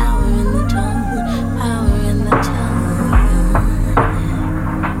there's power in the tone, power in the tone.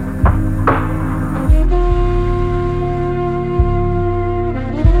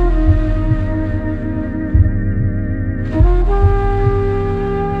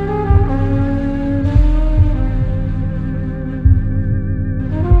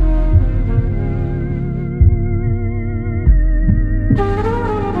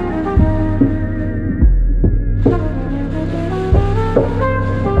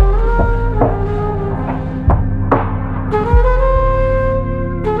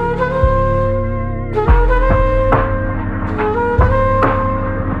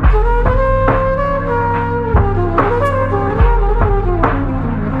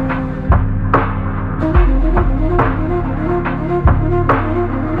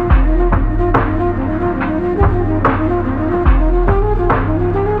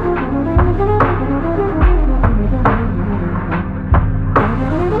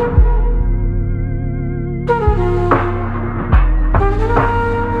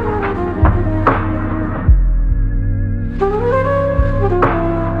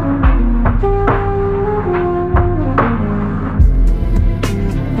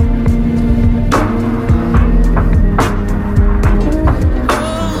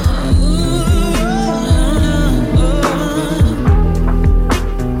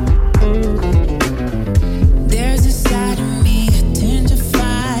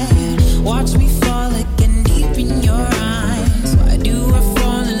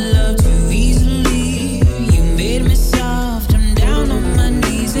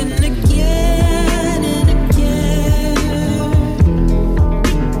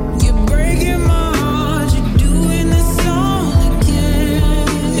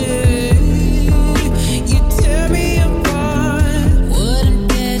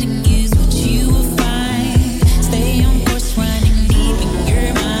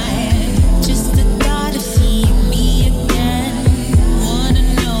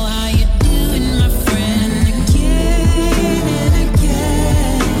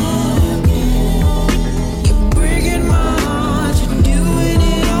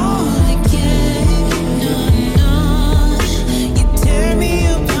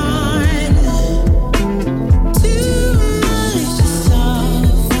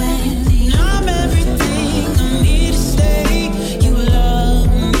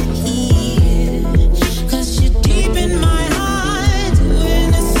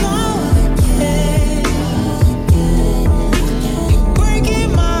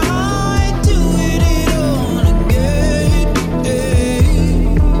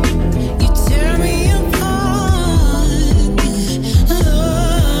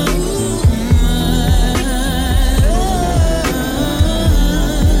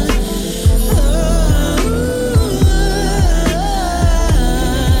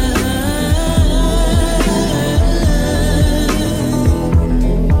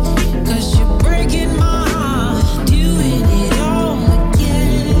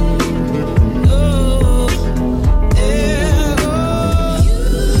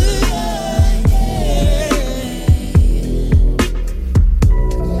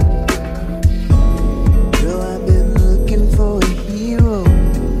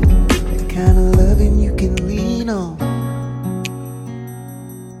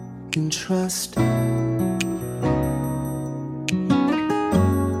 Trust. And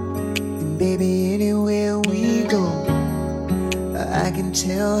baby, anywhere we go, I can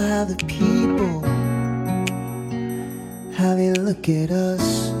tell how the people, how they look at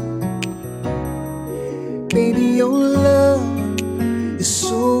us. Baby, your love is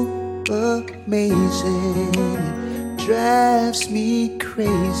so amazing. It drives me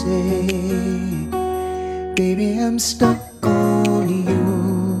crazy. Baby, I'm stuck on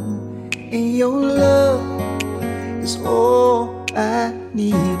you, and your love is all I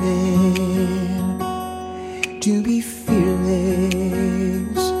needed to be fearless.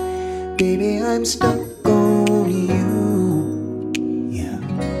 Baby, I'm stuck on you. Yeah,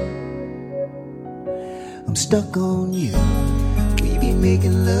 I'm stuck on you. We be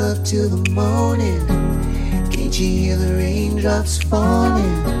making love till the morning. Can't you hear the raindrops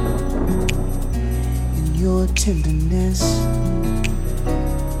falling? In your tenderness.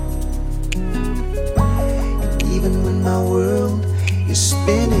 And even when my world is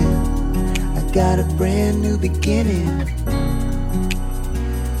spinning, I got a brand new beginning.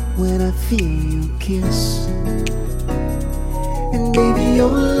 When I feel you kiss, and baby, your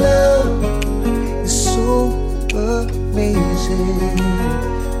love is so amazing,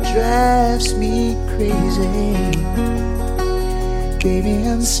 drives me crazy. Baby,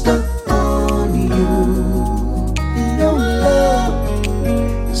 I'm stuck on you. Your love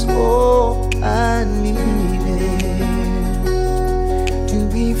is all I needed to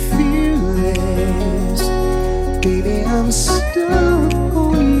be fearless. Baby, I'm stuck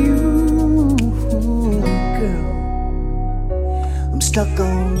on you, girl. I'm stuck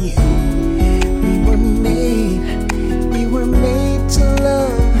on you. We were made to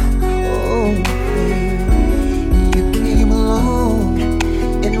love. Oh, baby, you came along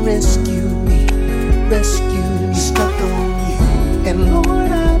and rescued me, stuck on you. And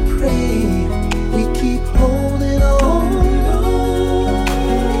Lord, I pray we keep holding on.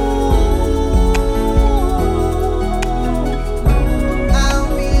 I'll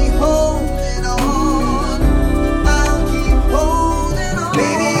be holding on. I'll keep holding on.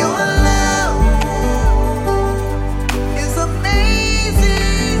 Baby, your love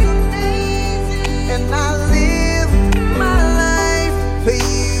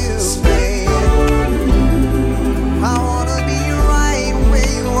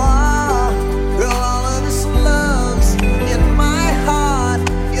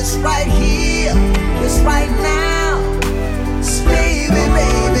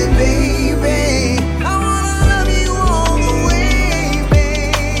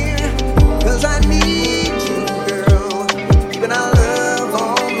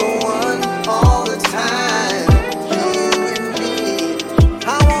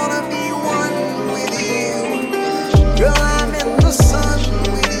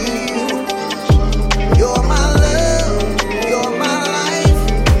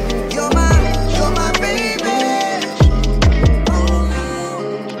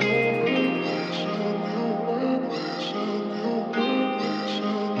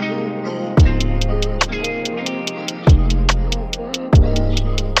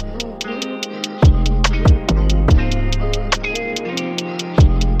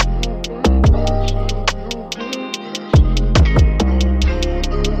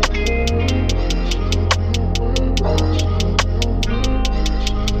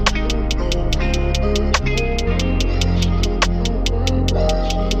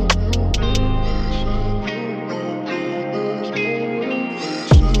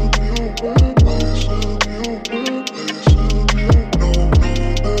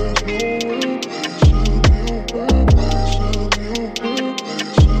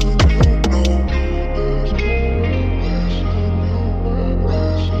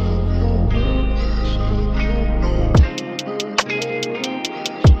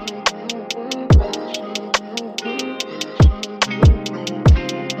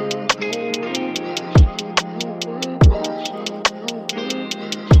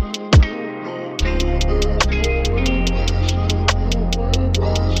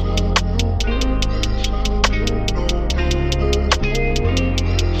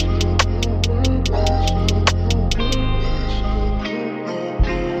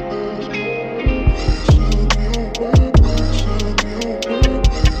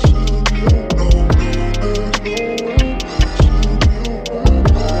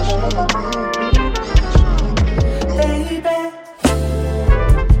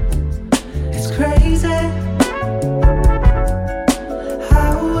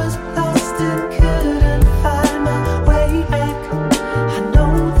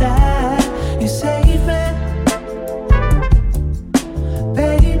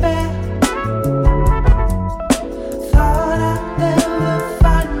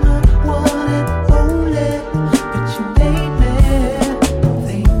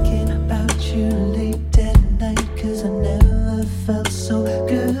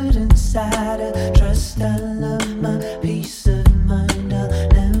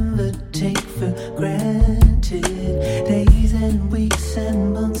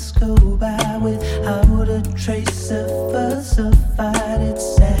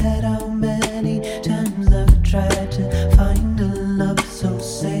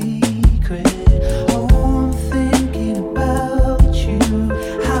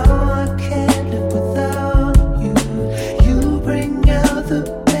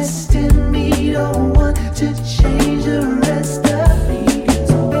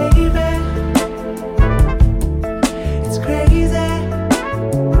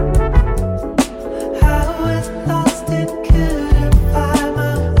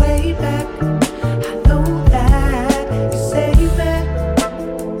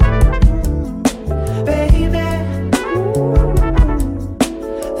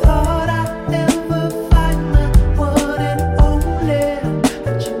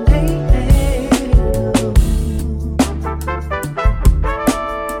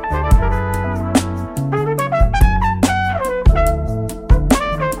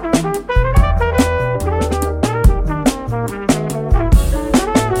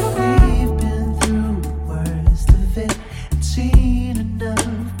enough.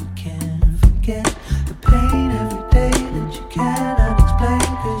 We can't forget the pain every day that you cannot explain,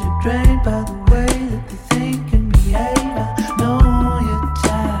 'cause you're drained by the way that they think and behave. I know you're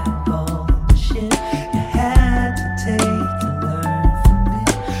tired of all the shit you had to take to learn from me,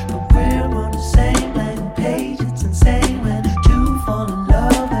 but we're on the same blank page. It's insane when two fall in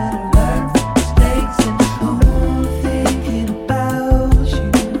love and learn from mistakes. And ooh, thinking about you,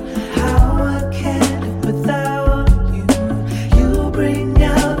 how I can't live without you. You bring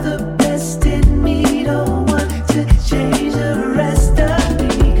out the best in me, don't want to change the rest of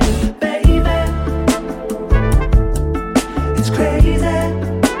me. 'Cause baby, it's crazy.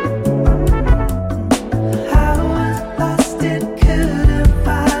 I was lost and couldn't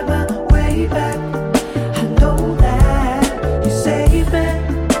find my way back. I know that you saved me,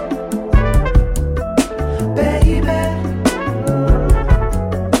 baby.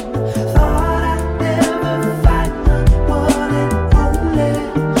 Thought I'd never find the one and only,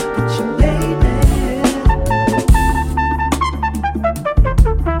 but you made me.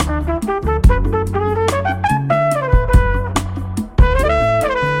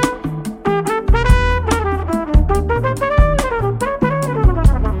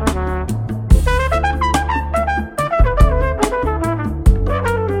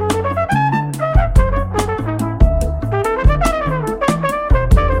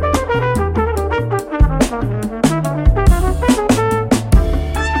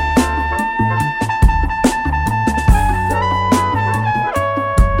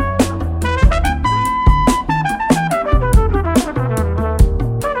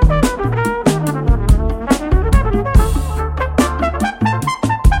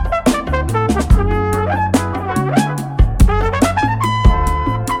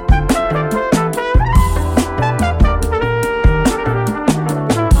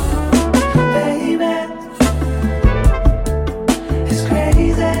 Baby, it's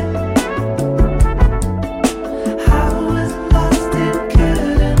crazy. I was lost and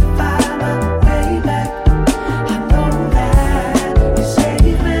couldn't find my way back. I know that you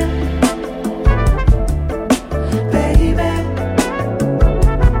saved me, baby.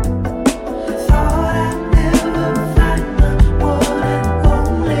 Thought I'd never find the one and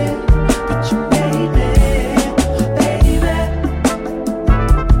only, but you made me, baby.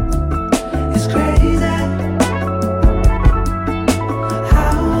 It's crazy. I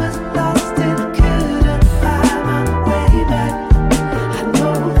was lost and couldn't find my way back. I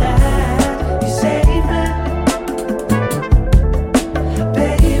know that you saved me,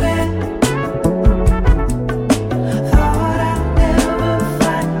 baby. Thought I'd never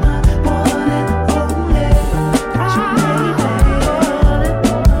find my one and only, but you made me one and only,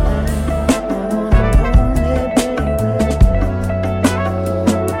 baby.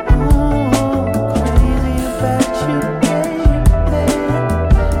 Crazy about you, baby.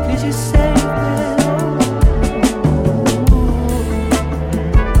 'Cause you saved me.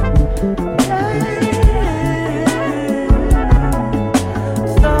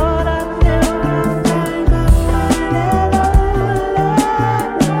 Thought I'd never find my one and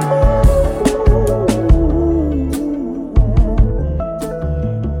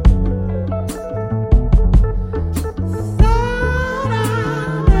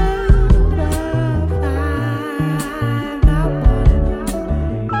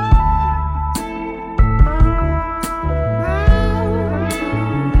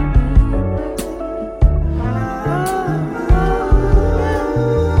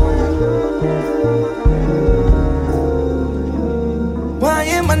Why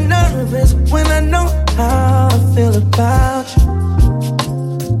am I nervous when I know how I feel about you?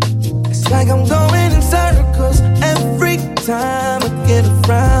 It's like I'm going in circles every time I get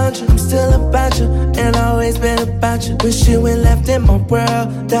around you. I'm still about you and always been about you. Wish you had left in my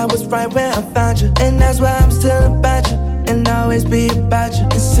world, that was right where I found you. And that's why I'm still about you and always be about you.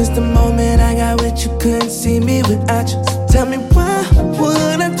 And since the moment I got with you, couldn't see me without you. So tell me why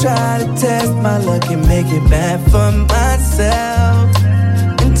would I try to test my luck and make it bad for myself?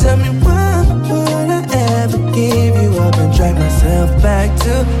 And tell me why would I ever give you up and drag myself back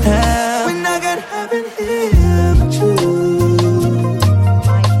to hell when I got heaven here with you?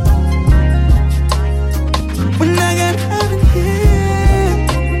 When I got heaven here,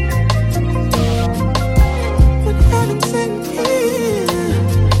 when heaven's in here.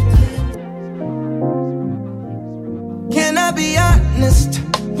 Can I be honest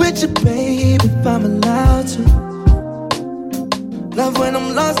with you, babe, if I'm allowed to? Love when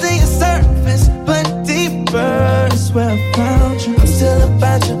I'm lost in your surface, but deeper is where I found you. I'm still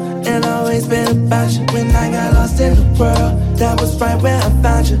about you and always been about you. When I got lost in the world, that was right where I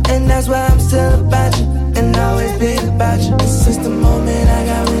found you. And that's why I'm still about you and always been about you. And since the moment I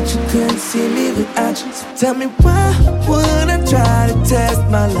got with you, couldn't see me without you. So tell me why would I try to test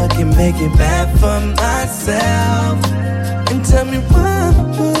my luck and make it bad for myself? And tell me why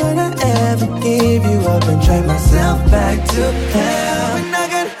would I ever give you up and drag myself back to hell when I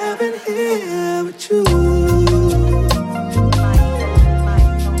got heaven here with you?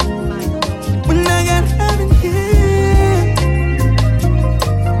 When I got heaven here,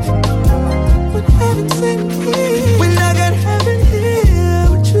 when heaven's in here, when I got heaven here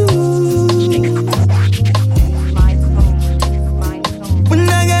with you. When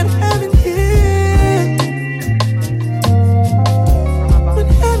I got heaven here, when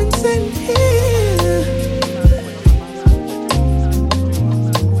heaven's in here.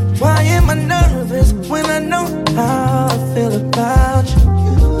 Why am I nervous when I know how I feel about you?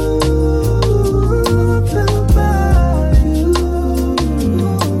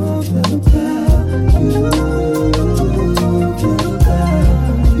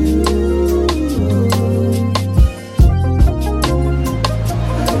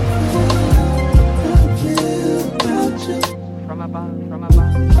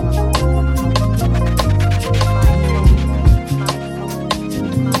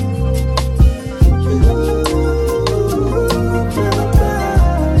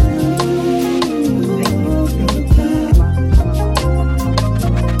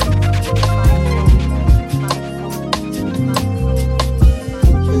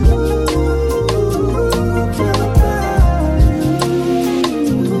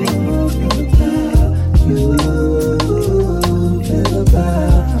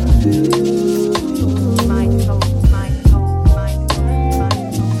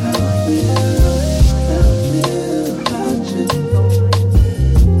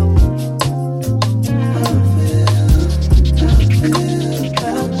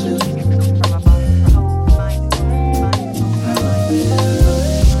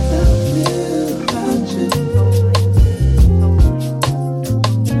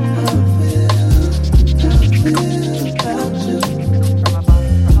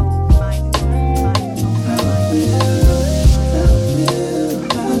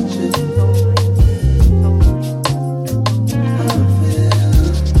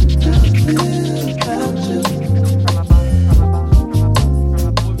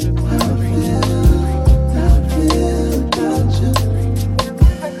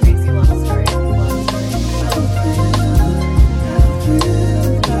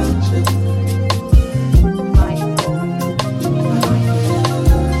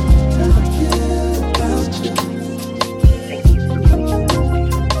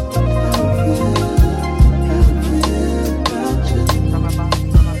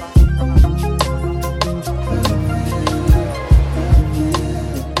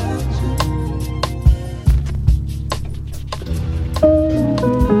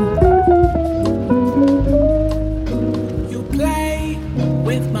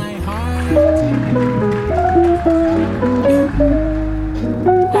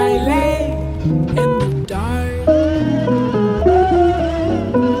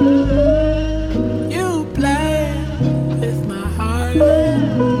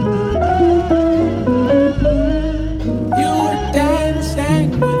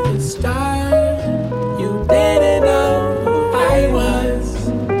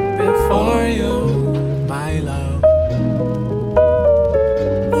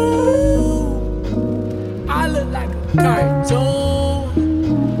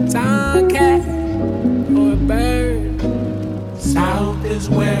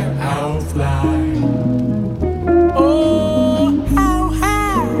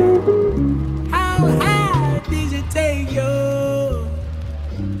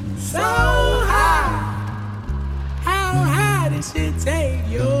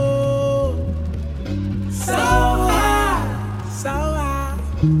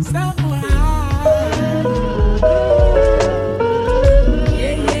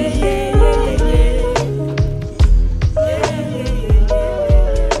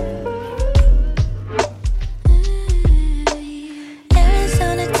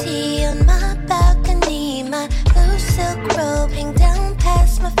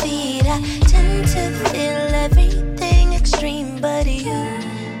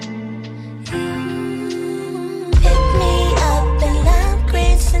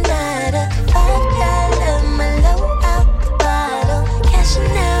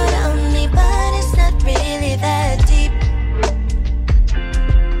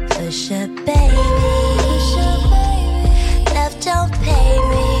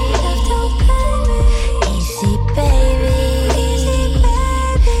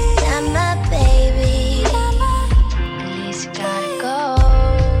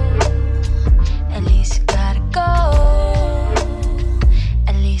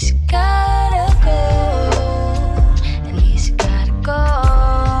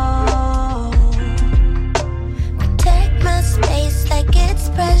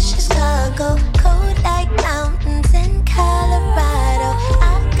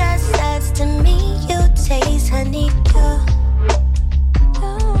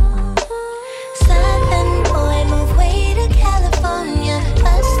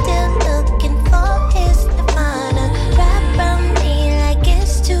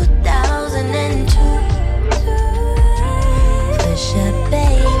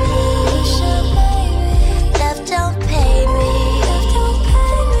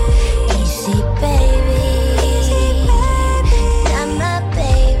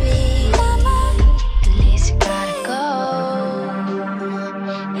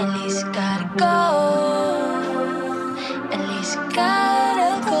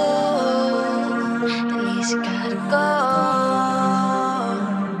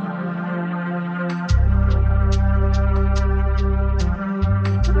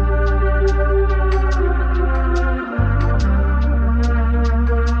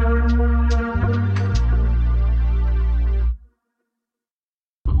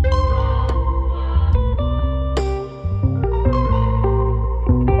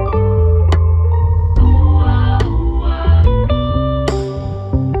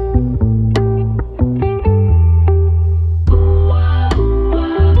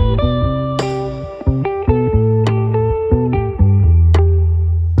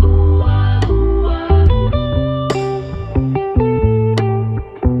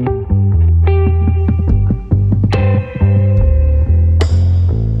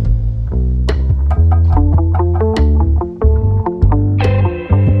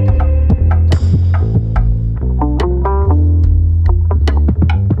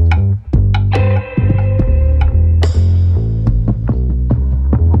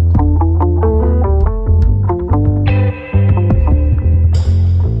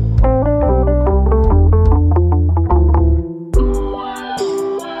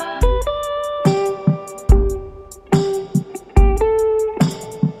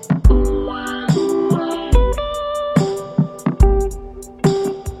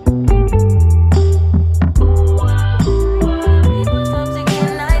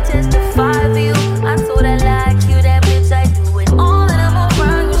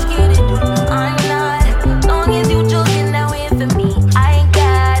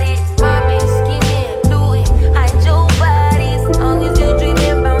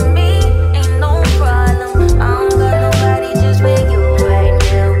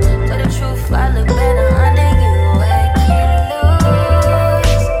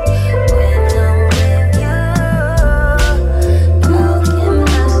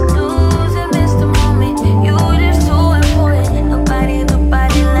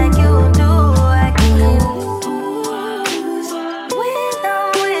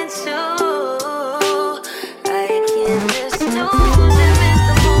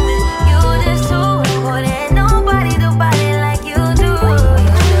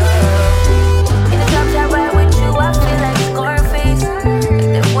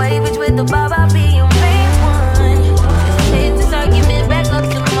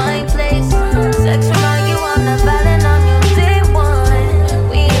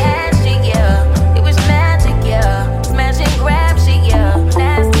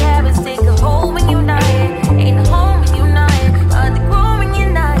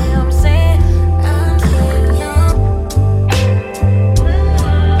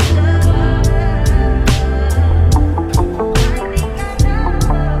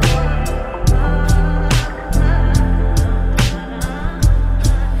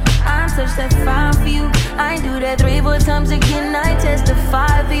 push that 5 for you. I do that 3-4 times again, I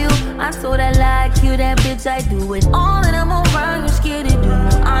testify for you. I told I like you, that bitch, I do it all that I'm around, you're scared to do.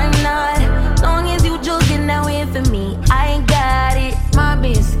 I'm not, long as you joking, now in for me, I ain't got it. My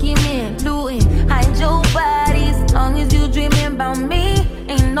bitch scheming, looting, hide your bodies. Long as you dreaming about me,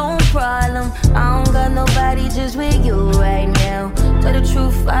 ain't no problem. I don't got nobody just with you right now. Tell the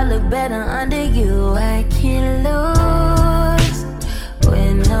truth, I look better under you. I can't lose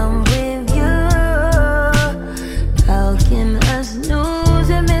when I'm with you. How can us lose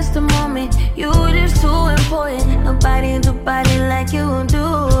and miss the moment? You just too important. Nobody do body like you do.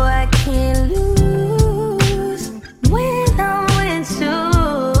 I can't lose when I'm with you.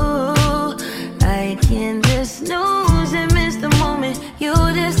 I can't just lose and miss the moment. You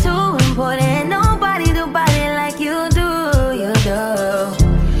just too important. Nobody do body like you do. You do.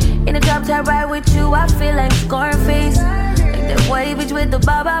 In the drop top ride with you, I feel like Scarface. Like that white bitch with the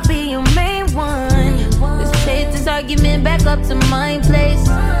bob, I'll be your main one. Let's take this argument back up to my place.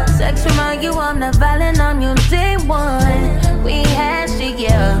 Sex remind you I'm not violent, I'm your day one. We had shit,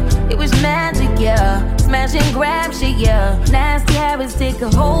 yeah. It was magic, yeah. Smash and grab shit, yeah. Nasty habits take a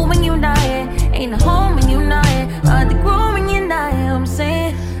hold when you're not here. Ain't a home when you're not here. Hard to grow when you're not here. I'm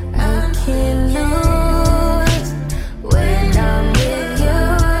saying I can't lose when I'm with you.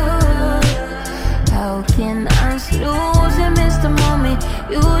 How can I lose and miss the moment?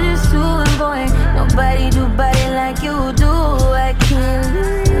 You just too important. Nobody do body like you do. I can't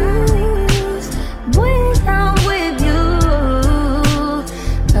lose when I'm with you.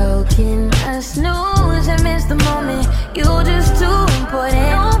 How can I snooze and miss the moment? You just too important.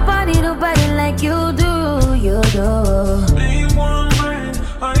 Nobody do body like you do. You do. Main one line,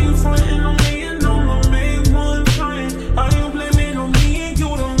 are you frontin' on me and I'm the main one trying? Are you blaming on me and you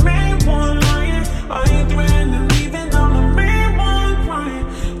the main one lying? Are you threatening leaving? I'm the main one crying.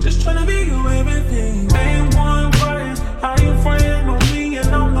 Just tryna be you everything. Main one crying. Are you frontin' on me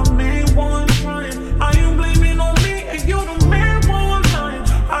and I'm the main one trying? Are you blaming on me and you the main one lying?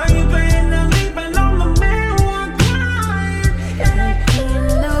 Are you threatening leaving? I'm the main one crying. I can't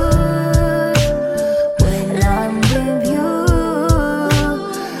lose when I'm with you.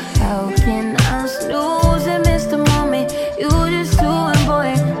 How can I snooze and miss the moment? You just too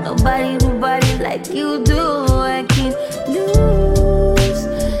important. Nobody do body like you do. I can't lose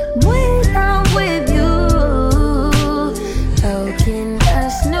when I'm with you. How can I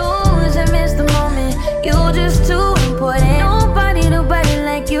snooze and miss the moment? You just too important. Nobody do body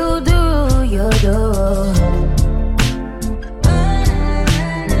like you do. You do.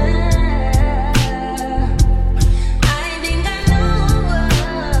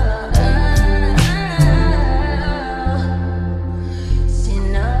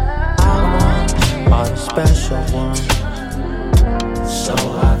 Are the special one. So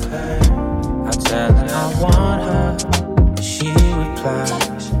I've heard. I tell her I want her. She replies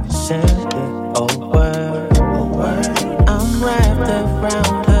simply, oh word, oh word. I'm wrapped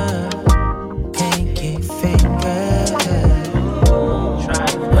around her pinky finger.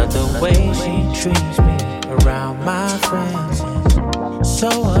 But the way she treats me around my friends is so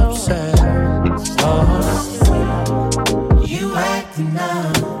absurd. Oh, you acting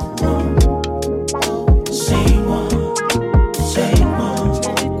up.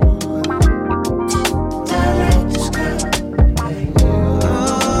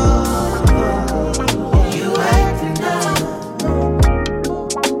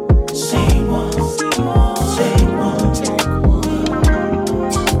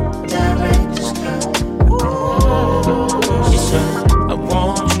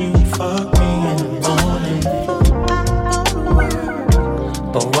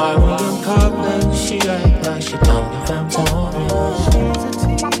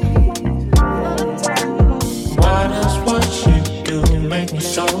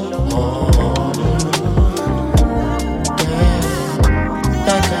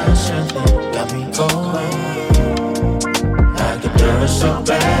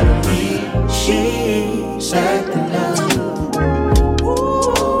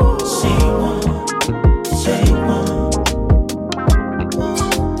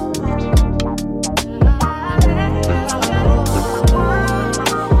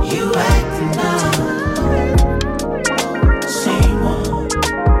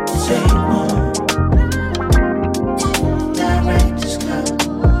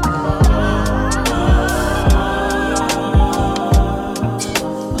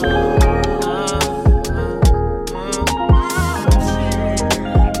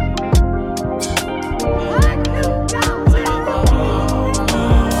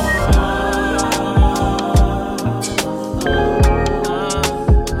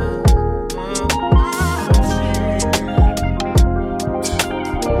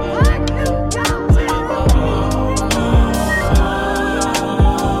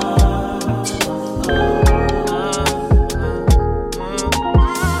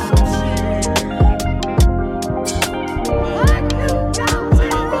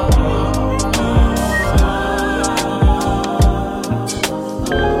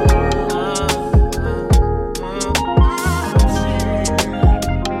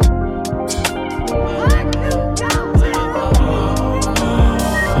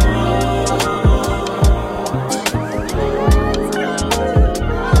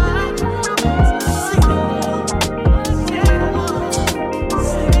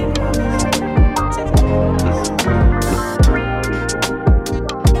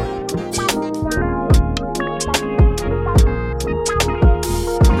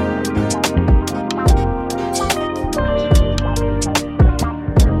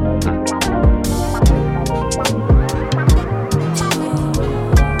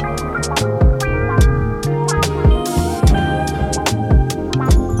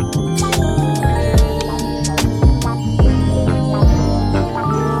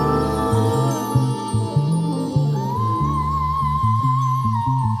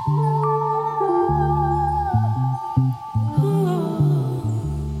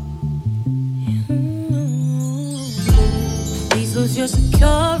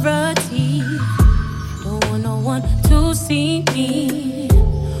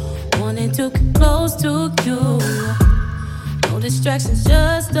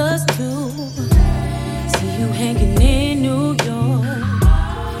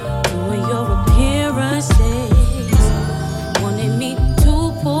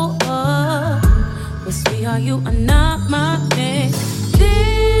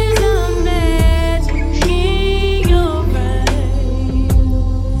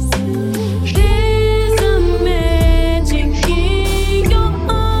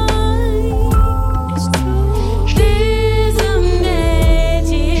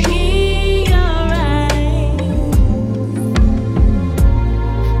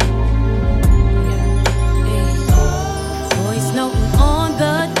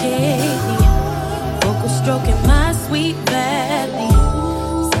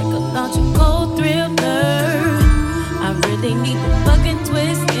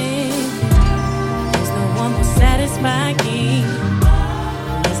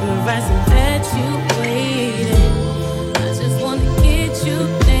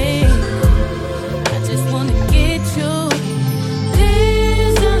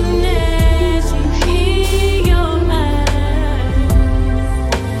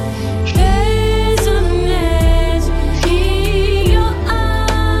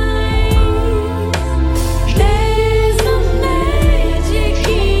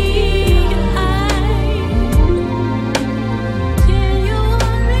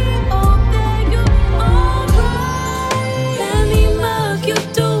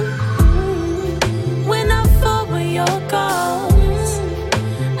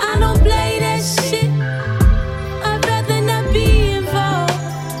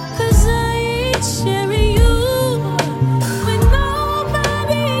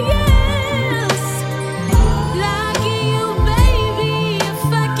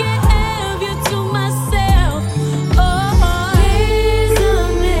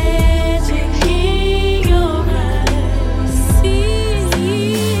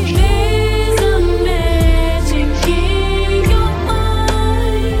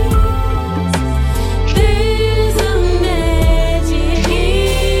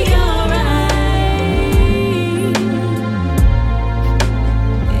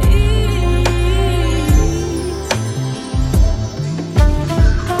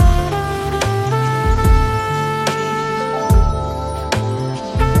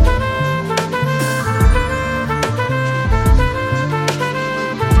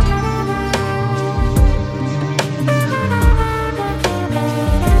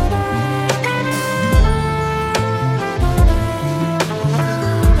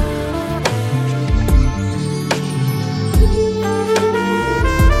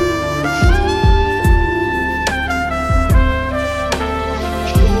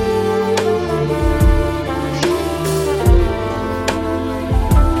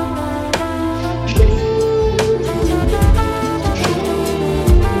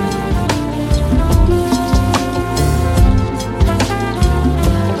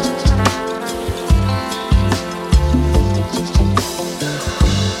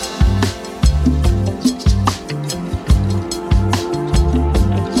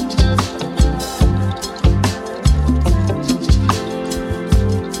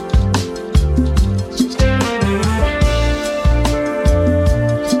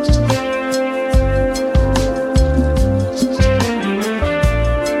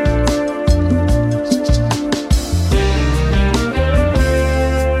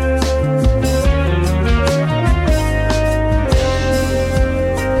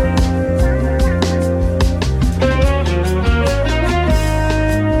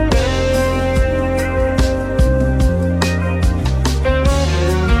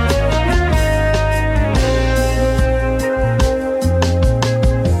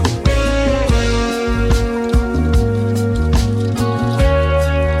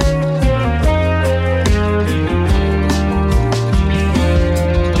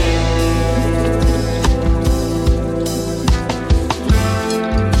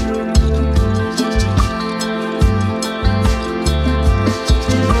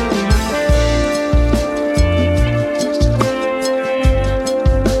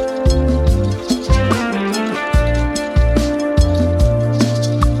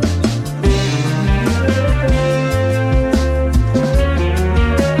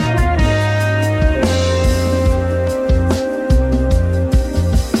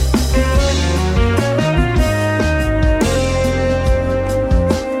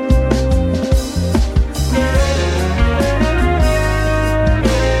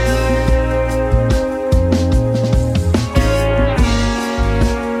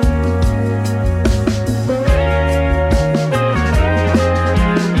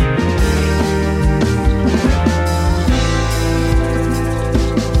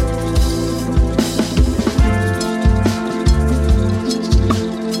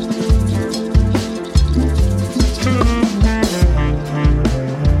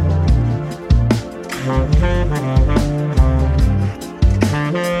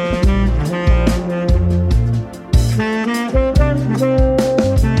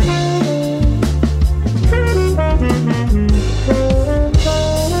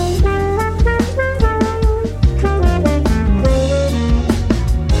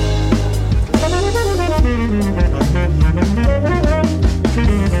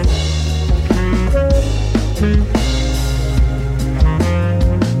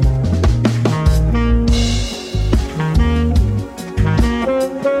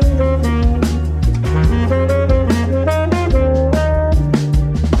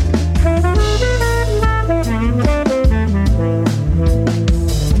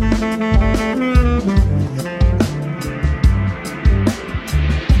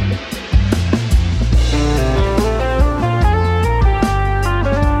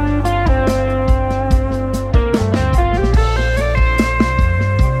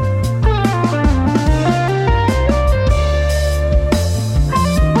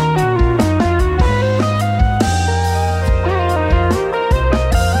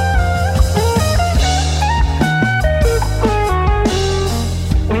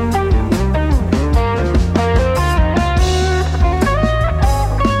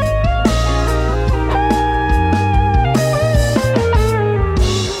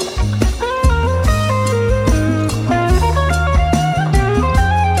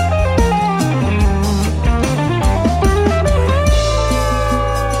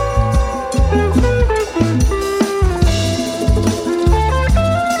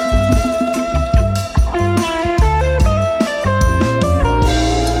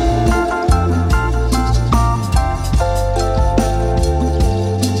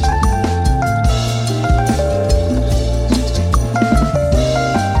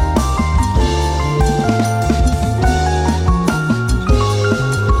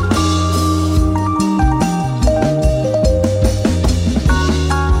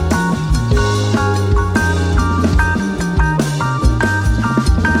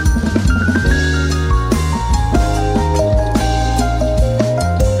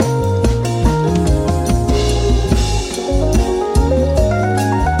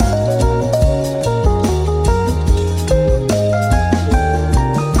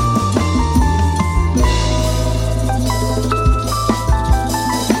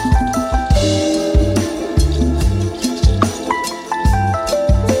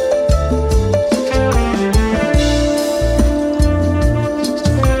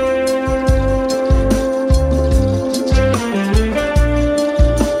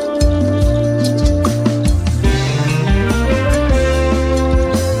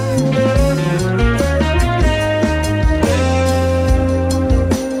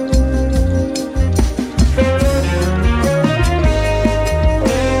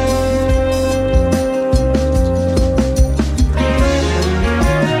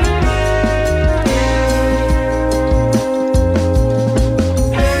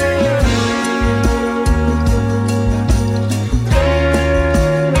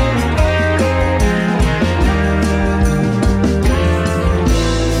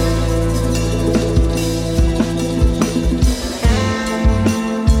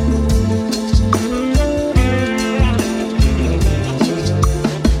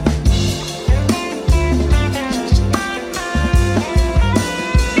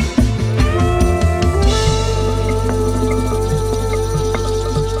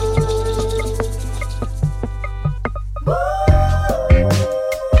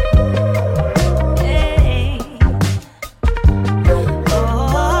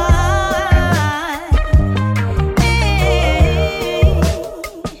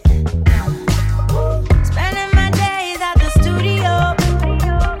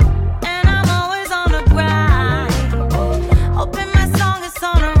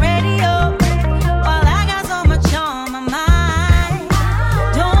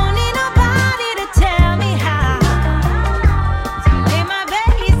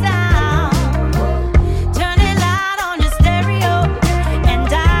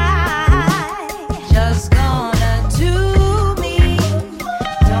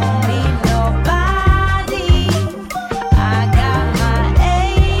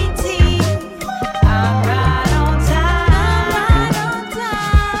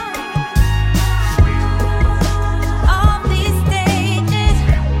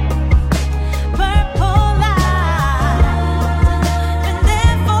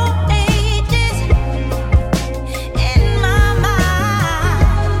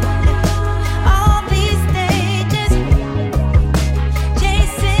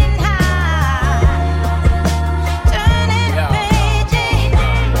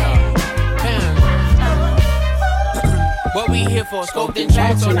 for a scope, then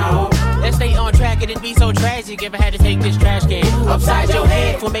tracks or no. Let's stay on track, it'd be so tragic if I had to take this trash can upside your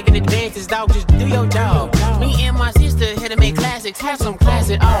head for making advances, dog. Just do your job. Me and my sister here to make classics, have some class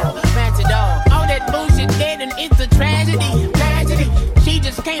at all. Match it all. All that bullshit dead and it's a tragedy. Tragedy. She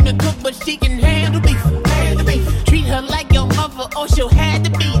just came to cook, but she can handle beef. Handle beef. Treat her like your mother, or she'll have to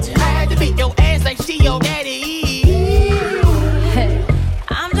beat. Had to beat your ass like she your daddy. Hey,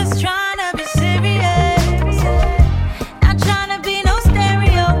 I'm just trying to be serious. Not trying to be no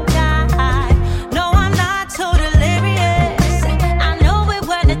stereotype. No, I'm not so delirious. I know it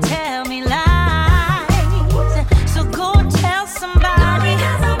when to tell me lies. So go tell somebody.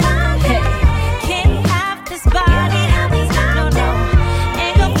 Hey, can't have this body. No, no,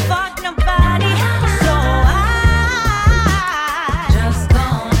 ain't gonna fuck nobody. So I just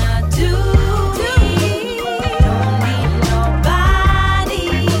gonna do me. Don't need nobody.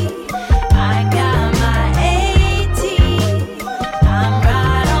 I got my 80. I'm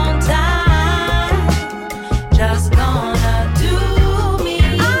right on time. Just gonna do me.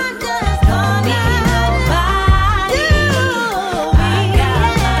 I'm just gonna need nobody. I got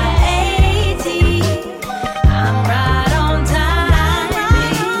my 80. I'm right on time.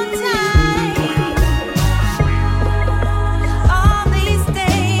 All these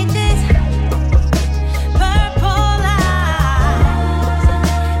stages, purple eyes,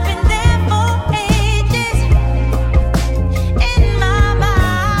 been there for ages in my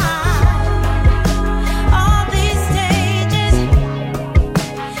mind. All these stages,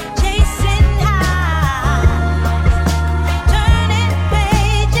 chasing highs, turning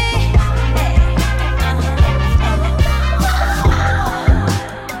pages.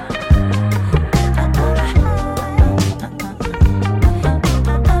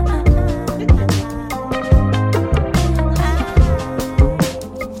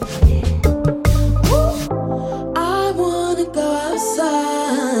 I wanna go outside.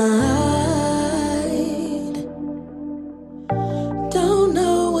 Don't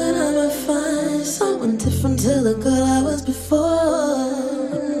know when I'ma find someone different to the girl I was before.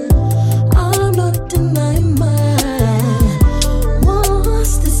 I'm not denying mine.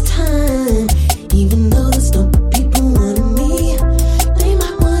 Once this time, even though there's no people wanting me, they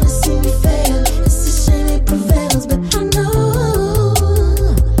might wanna see me fail. It's a shame it prevails, but I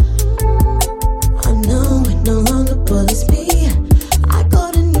know it no longer bothers me. I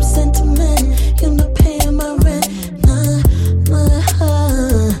got a new sentiment, you're not paying my rent. Nah.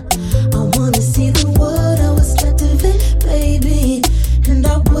 I wanna see the world, I was left of it, baby. And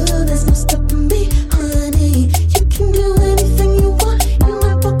I will, there's no stopping me, honey. You can do anything you want, you're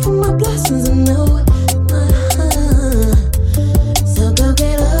not blocking my blessings, I know. So go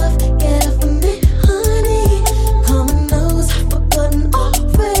get off on it, honey. Common knows I've forgotten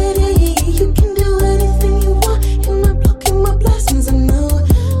already. You can do anything you want, you're not blocking my blessings, I know.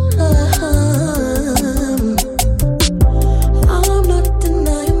 I'm not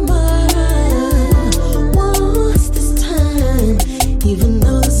denying mine. Once this time, even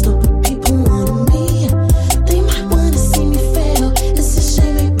though there's no people wanting me, they might wanna see me fail. It's a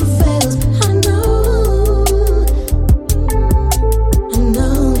shame it prevails, but I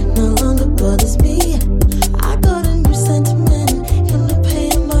know it no longer bothers me. I got a new sentiment, you're not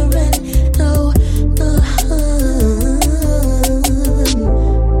paying my rent. No.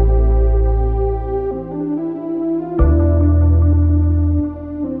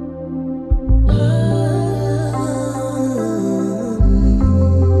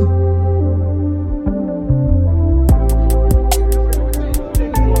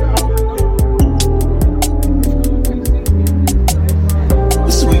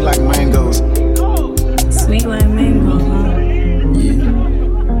 Sweet like mangoes. Sweet like mango, huh?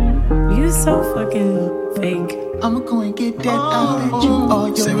 You so fucking fake. I'ma go and get that out that you all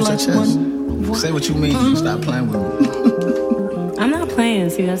your Say what your life chest. one. Say what you mean. Stop playing with me. I'm not playing.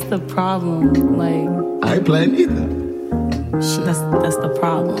 See, that's the problem. Like, I ain't playing either. that's the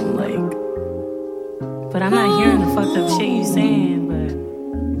problem. Like, but I'm not hearing the fucked up shit you saying. But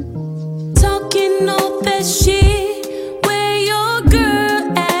Talking all that shit, where your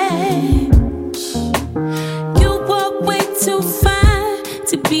girl at? You are way too fine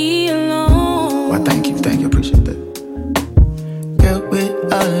to be alone. Well, thank you, appreciate that. Girl with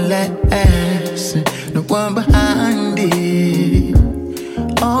all that ass, no one behind it.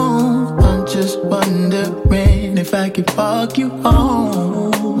 Oh, I'm just wondering if I could walk you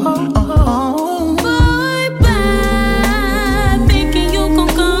home. Bye-bye, thinking you gon'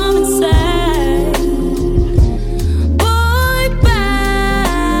 come inside. Boy,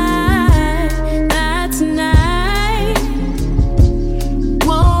 bye, not tonight.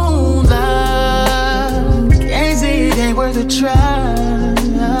 Won't lie, can't say it ain't worth a try.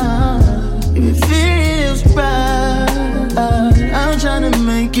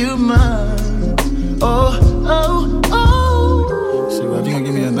 make you mine. Oh, oh, oh. Shit, well, if you gonna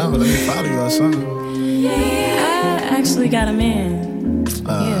give me a number, let me follow you or something. I actually got a man.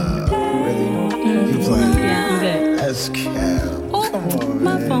 Really? You playing? Yeah, I'm good. That's cap. Come on,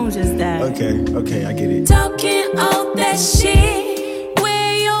 My man. phone just died. Okay, I get it. Talking all that shit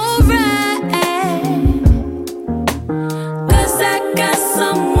where you're at. 'Cause I got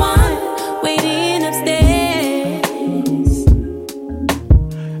someone waiting upstairs.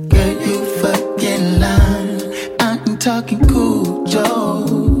 Girl, you fucking lying. I ain't talking cool, Joe.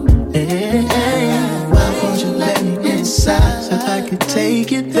 Hey, why won't you let me inside so I could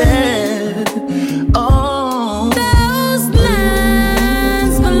take it there? Oh, Those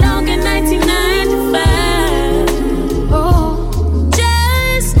lines belong in 1995. oh,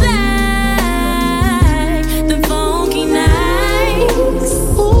 Just like the funky nights.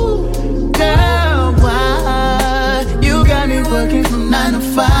 ooh. Girl, why you got me working from 9 to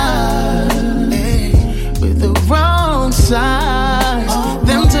 5? Hey, with the wrong size.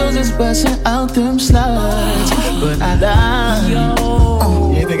 Them toes is busting out them slides. But I lied. Yo.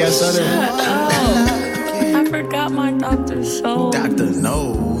 You ain't think I saw that? I forgot my doctor's show. Doctor, no.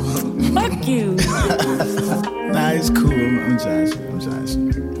 Fuck you. Nah, it's cool. I'm joshing.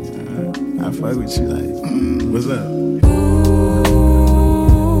 I fuck with you, like, what's up?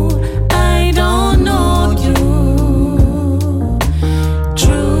 I don't know you.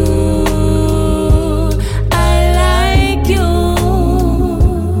 True, I like you.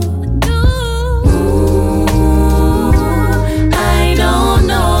 I don't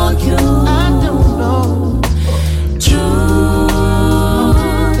know you. I don't know. True,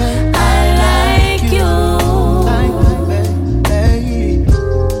 I like you. Hey,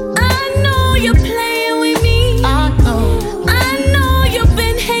 I know you're playing with me. I know. I know you've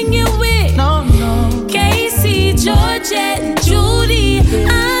been hanging with No, no. Casey, Georgette, and Judy.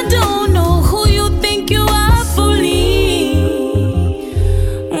 I don't know who you think you are fooling.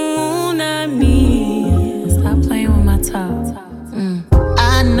 Not me. Stop playing with my top.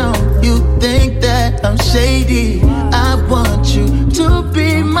 I know you think that I'm shady. I want you to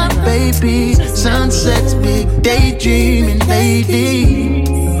be my baby. Sunsets, big daydreaming lady.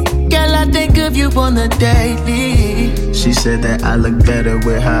 Girl, I think of you on the daily. She said that I look better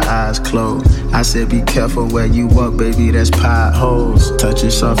with her eyes closed. I said be careful where you walk, baby, that's potholes. Touch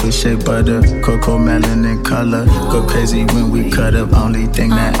it soft as shea butter, cocoa melon in color. Go crazy when we cut up, only thing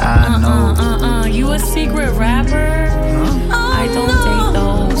that I know. You a secret rapper? I don't date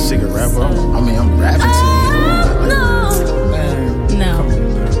those. Secret rapper? I mean, I'm rapping to you. Man, No.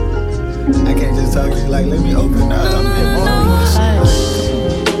 I can't just talk to you like, let me open up. I'm